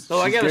 She's I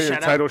got a getting a shout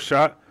out. title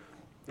shot.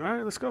 All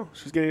right, let's go.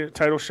 She's getting a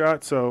title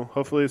shot, so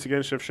hopefully it's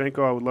against Shevchenko.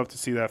 I would love to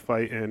see that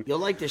fight and You'll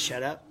like this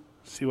shout out.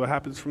 see what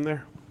happens from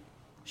there.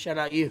 Shout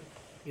out you.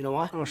 You know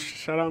why? Oh,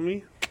 shout out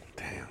me.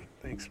 Damn,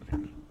 thanks,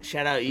 man.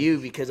 Shout out you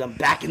because I'm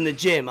back in the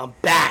gym. I'm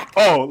back.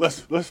 Oh,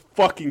 let's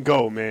fucking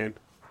go, man.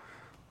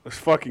 Let's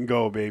fucking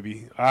go,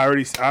 baby. I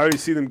already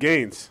see them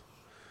gains.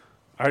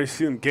 I already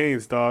see them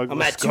gains, dog. I'm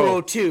Let's at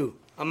go. 202.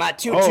 I'm at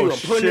 202. Oh, I'm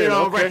putting shit, it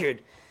on okay.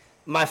 record.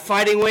 My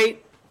fighting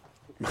weight,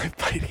 My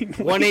fighting.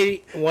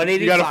 180, 185.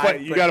 You got a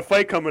fight. You but got a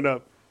fight coming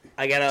up.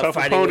 I got a tough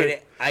fighting opponent.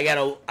 weight.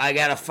 I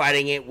got a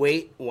fighting it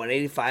weight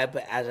 185.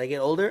 But as I get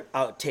older,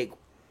 I'll take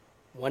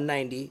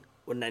 190,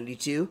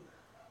 192.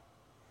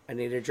 I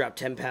need to drop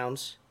 10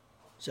 pounds.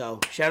 So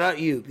shout out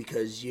you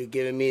because you're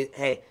giving me.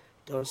 Hey,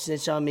 don't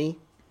snitch on me.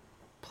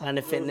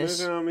 Planet Fitness.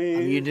 snitch on me.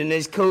 I'm using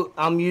this code.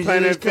 Planet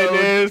Planet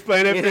Fitness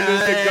You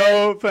know, to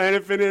go.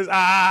 Planet Fitness,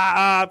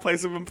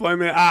 place of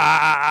employment,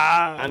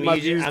 I'm My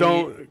using- views I'm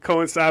don't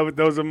coincide with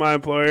those of my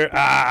employer,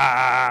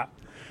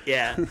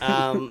 Yeah,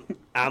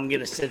 I'm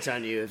gonna snitch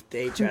on you if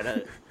they try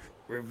to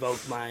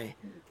revoke my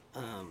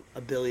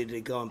ability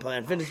to go on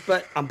Planet Fitness.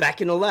 But I'm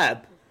back in the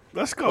lab.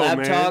 Let's go, Lab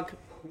man. talk.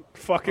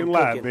 Fucking I'm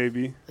lab, cooking.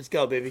 baby. Let's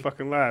go, baby.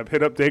 Fucking lab.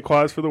 Hit up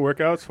Dayquads for the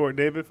workouts. Fort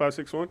David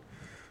 561.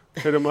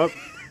 Hit him up.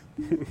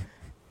 All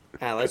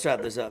right, let's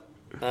wrap this up.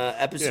 Yeah,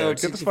 Episode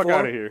get the 64. fuck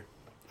out of here.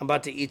 I'm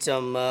about to eat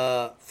some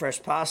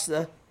fresh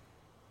pasta.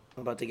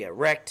 I'm about to get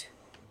wrecked.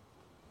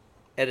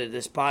 Edit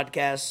this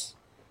podcast.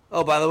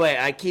 Oh, by the way,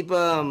 I keep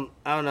I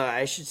don't know.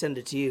 I should send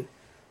it to you.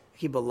 I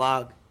keep a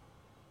log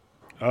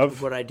of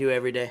Of what I do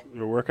every day.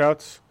 your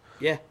workouts.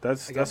 Yeah,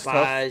 That's I got tough.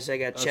 thighs. I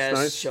got That's chest,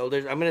 nice.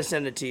 shoulders. I'm gonna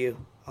send it to you.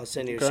 I'll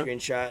send you a Okay.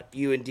 screenshot.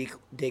 You and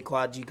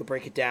Daquad, you can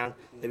break it down.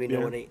 Let me know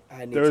Yeah. what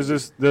I need There was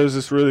to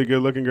this really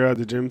good looking girl at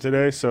the gym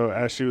today. So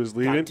as she was talk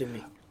leaving, to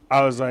me.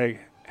 I was like,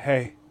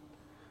 "Hey,"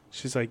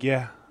 she's like,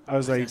 "Yeah." I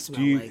was What like, does that "Do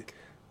smell you like?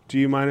 do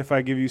you mind if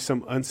I give you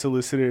some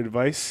unsolicited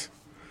advice?"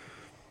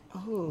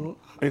 Oh,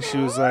 And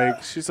she's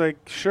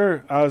like,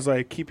 "Sure." I was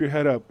like, "Keep your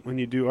head up when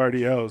you do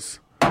RDLs."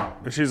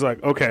 And she's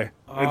like, "Okay,"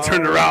 and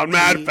turned around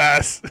mad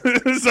fast.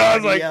 So I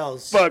was like,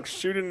 RDLs. "Fuck,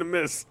 shoot in the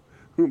miss."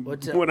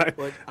 What's up? When I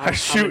I'm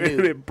shoot a and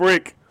noob. it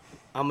brick.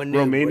 I'm a noob.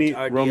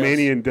 What's RDLs?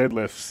 Romanian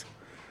deadlifts.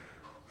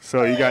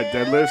 So you got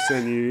deadlifts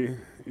and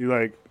you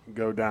like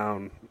go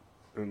down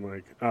and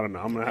like I don't know.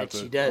 I'm gonna have bet to.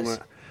 she does.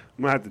 I'm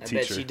gonna have to I teach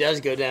bet her. she does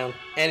go down. I'm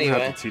gonna Anyway.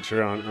 have to teach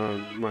her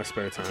on my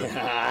spare time.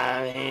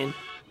 Ah, man.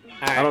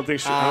 All right. I don't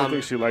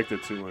think she liked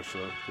it too much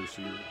though, because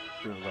she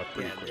left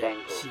pretty quick. Yeah,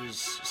 she's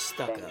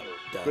stuck up.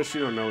 But Duh. she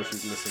don't know what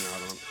she's missing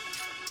out on.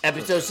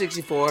 Episode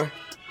 64.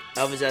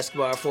 Elvis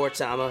Escobar, Fort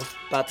Sama,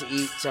 about to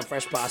eat some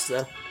fresh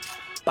pasta.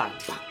 Bang,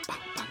 bang, bang,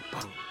 bang,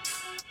 bang.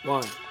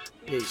 One.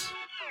 Peace.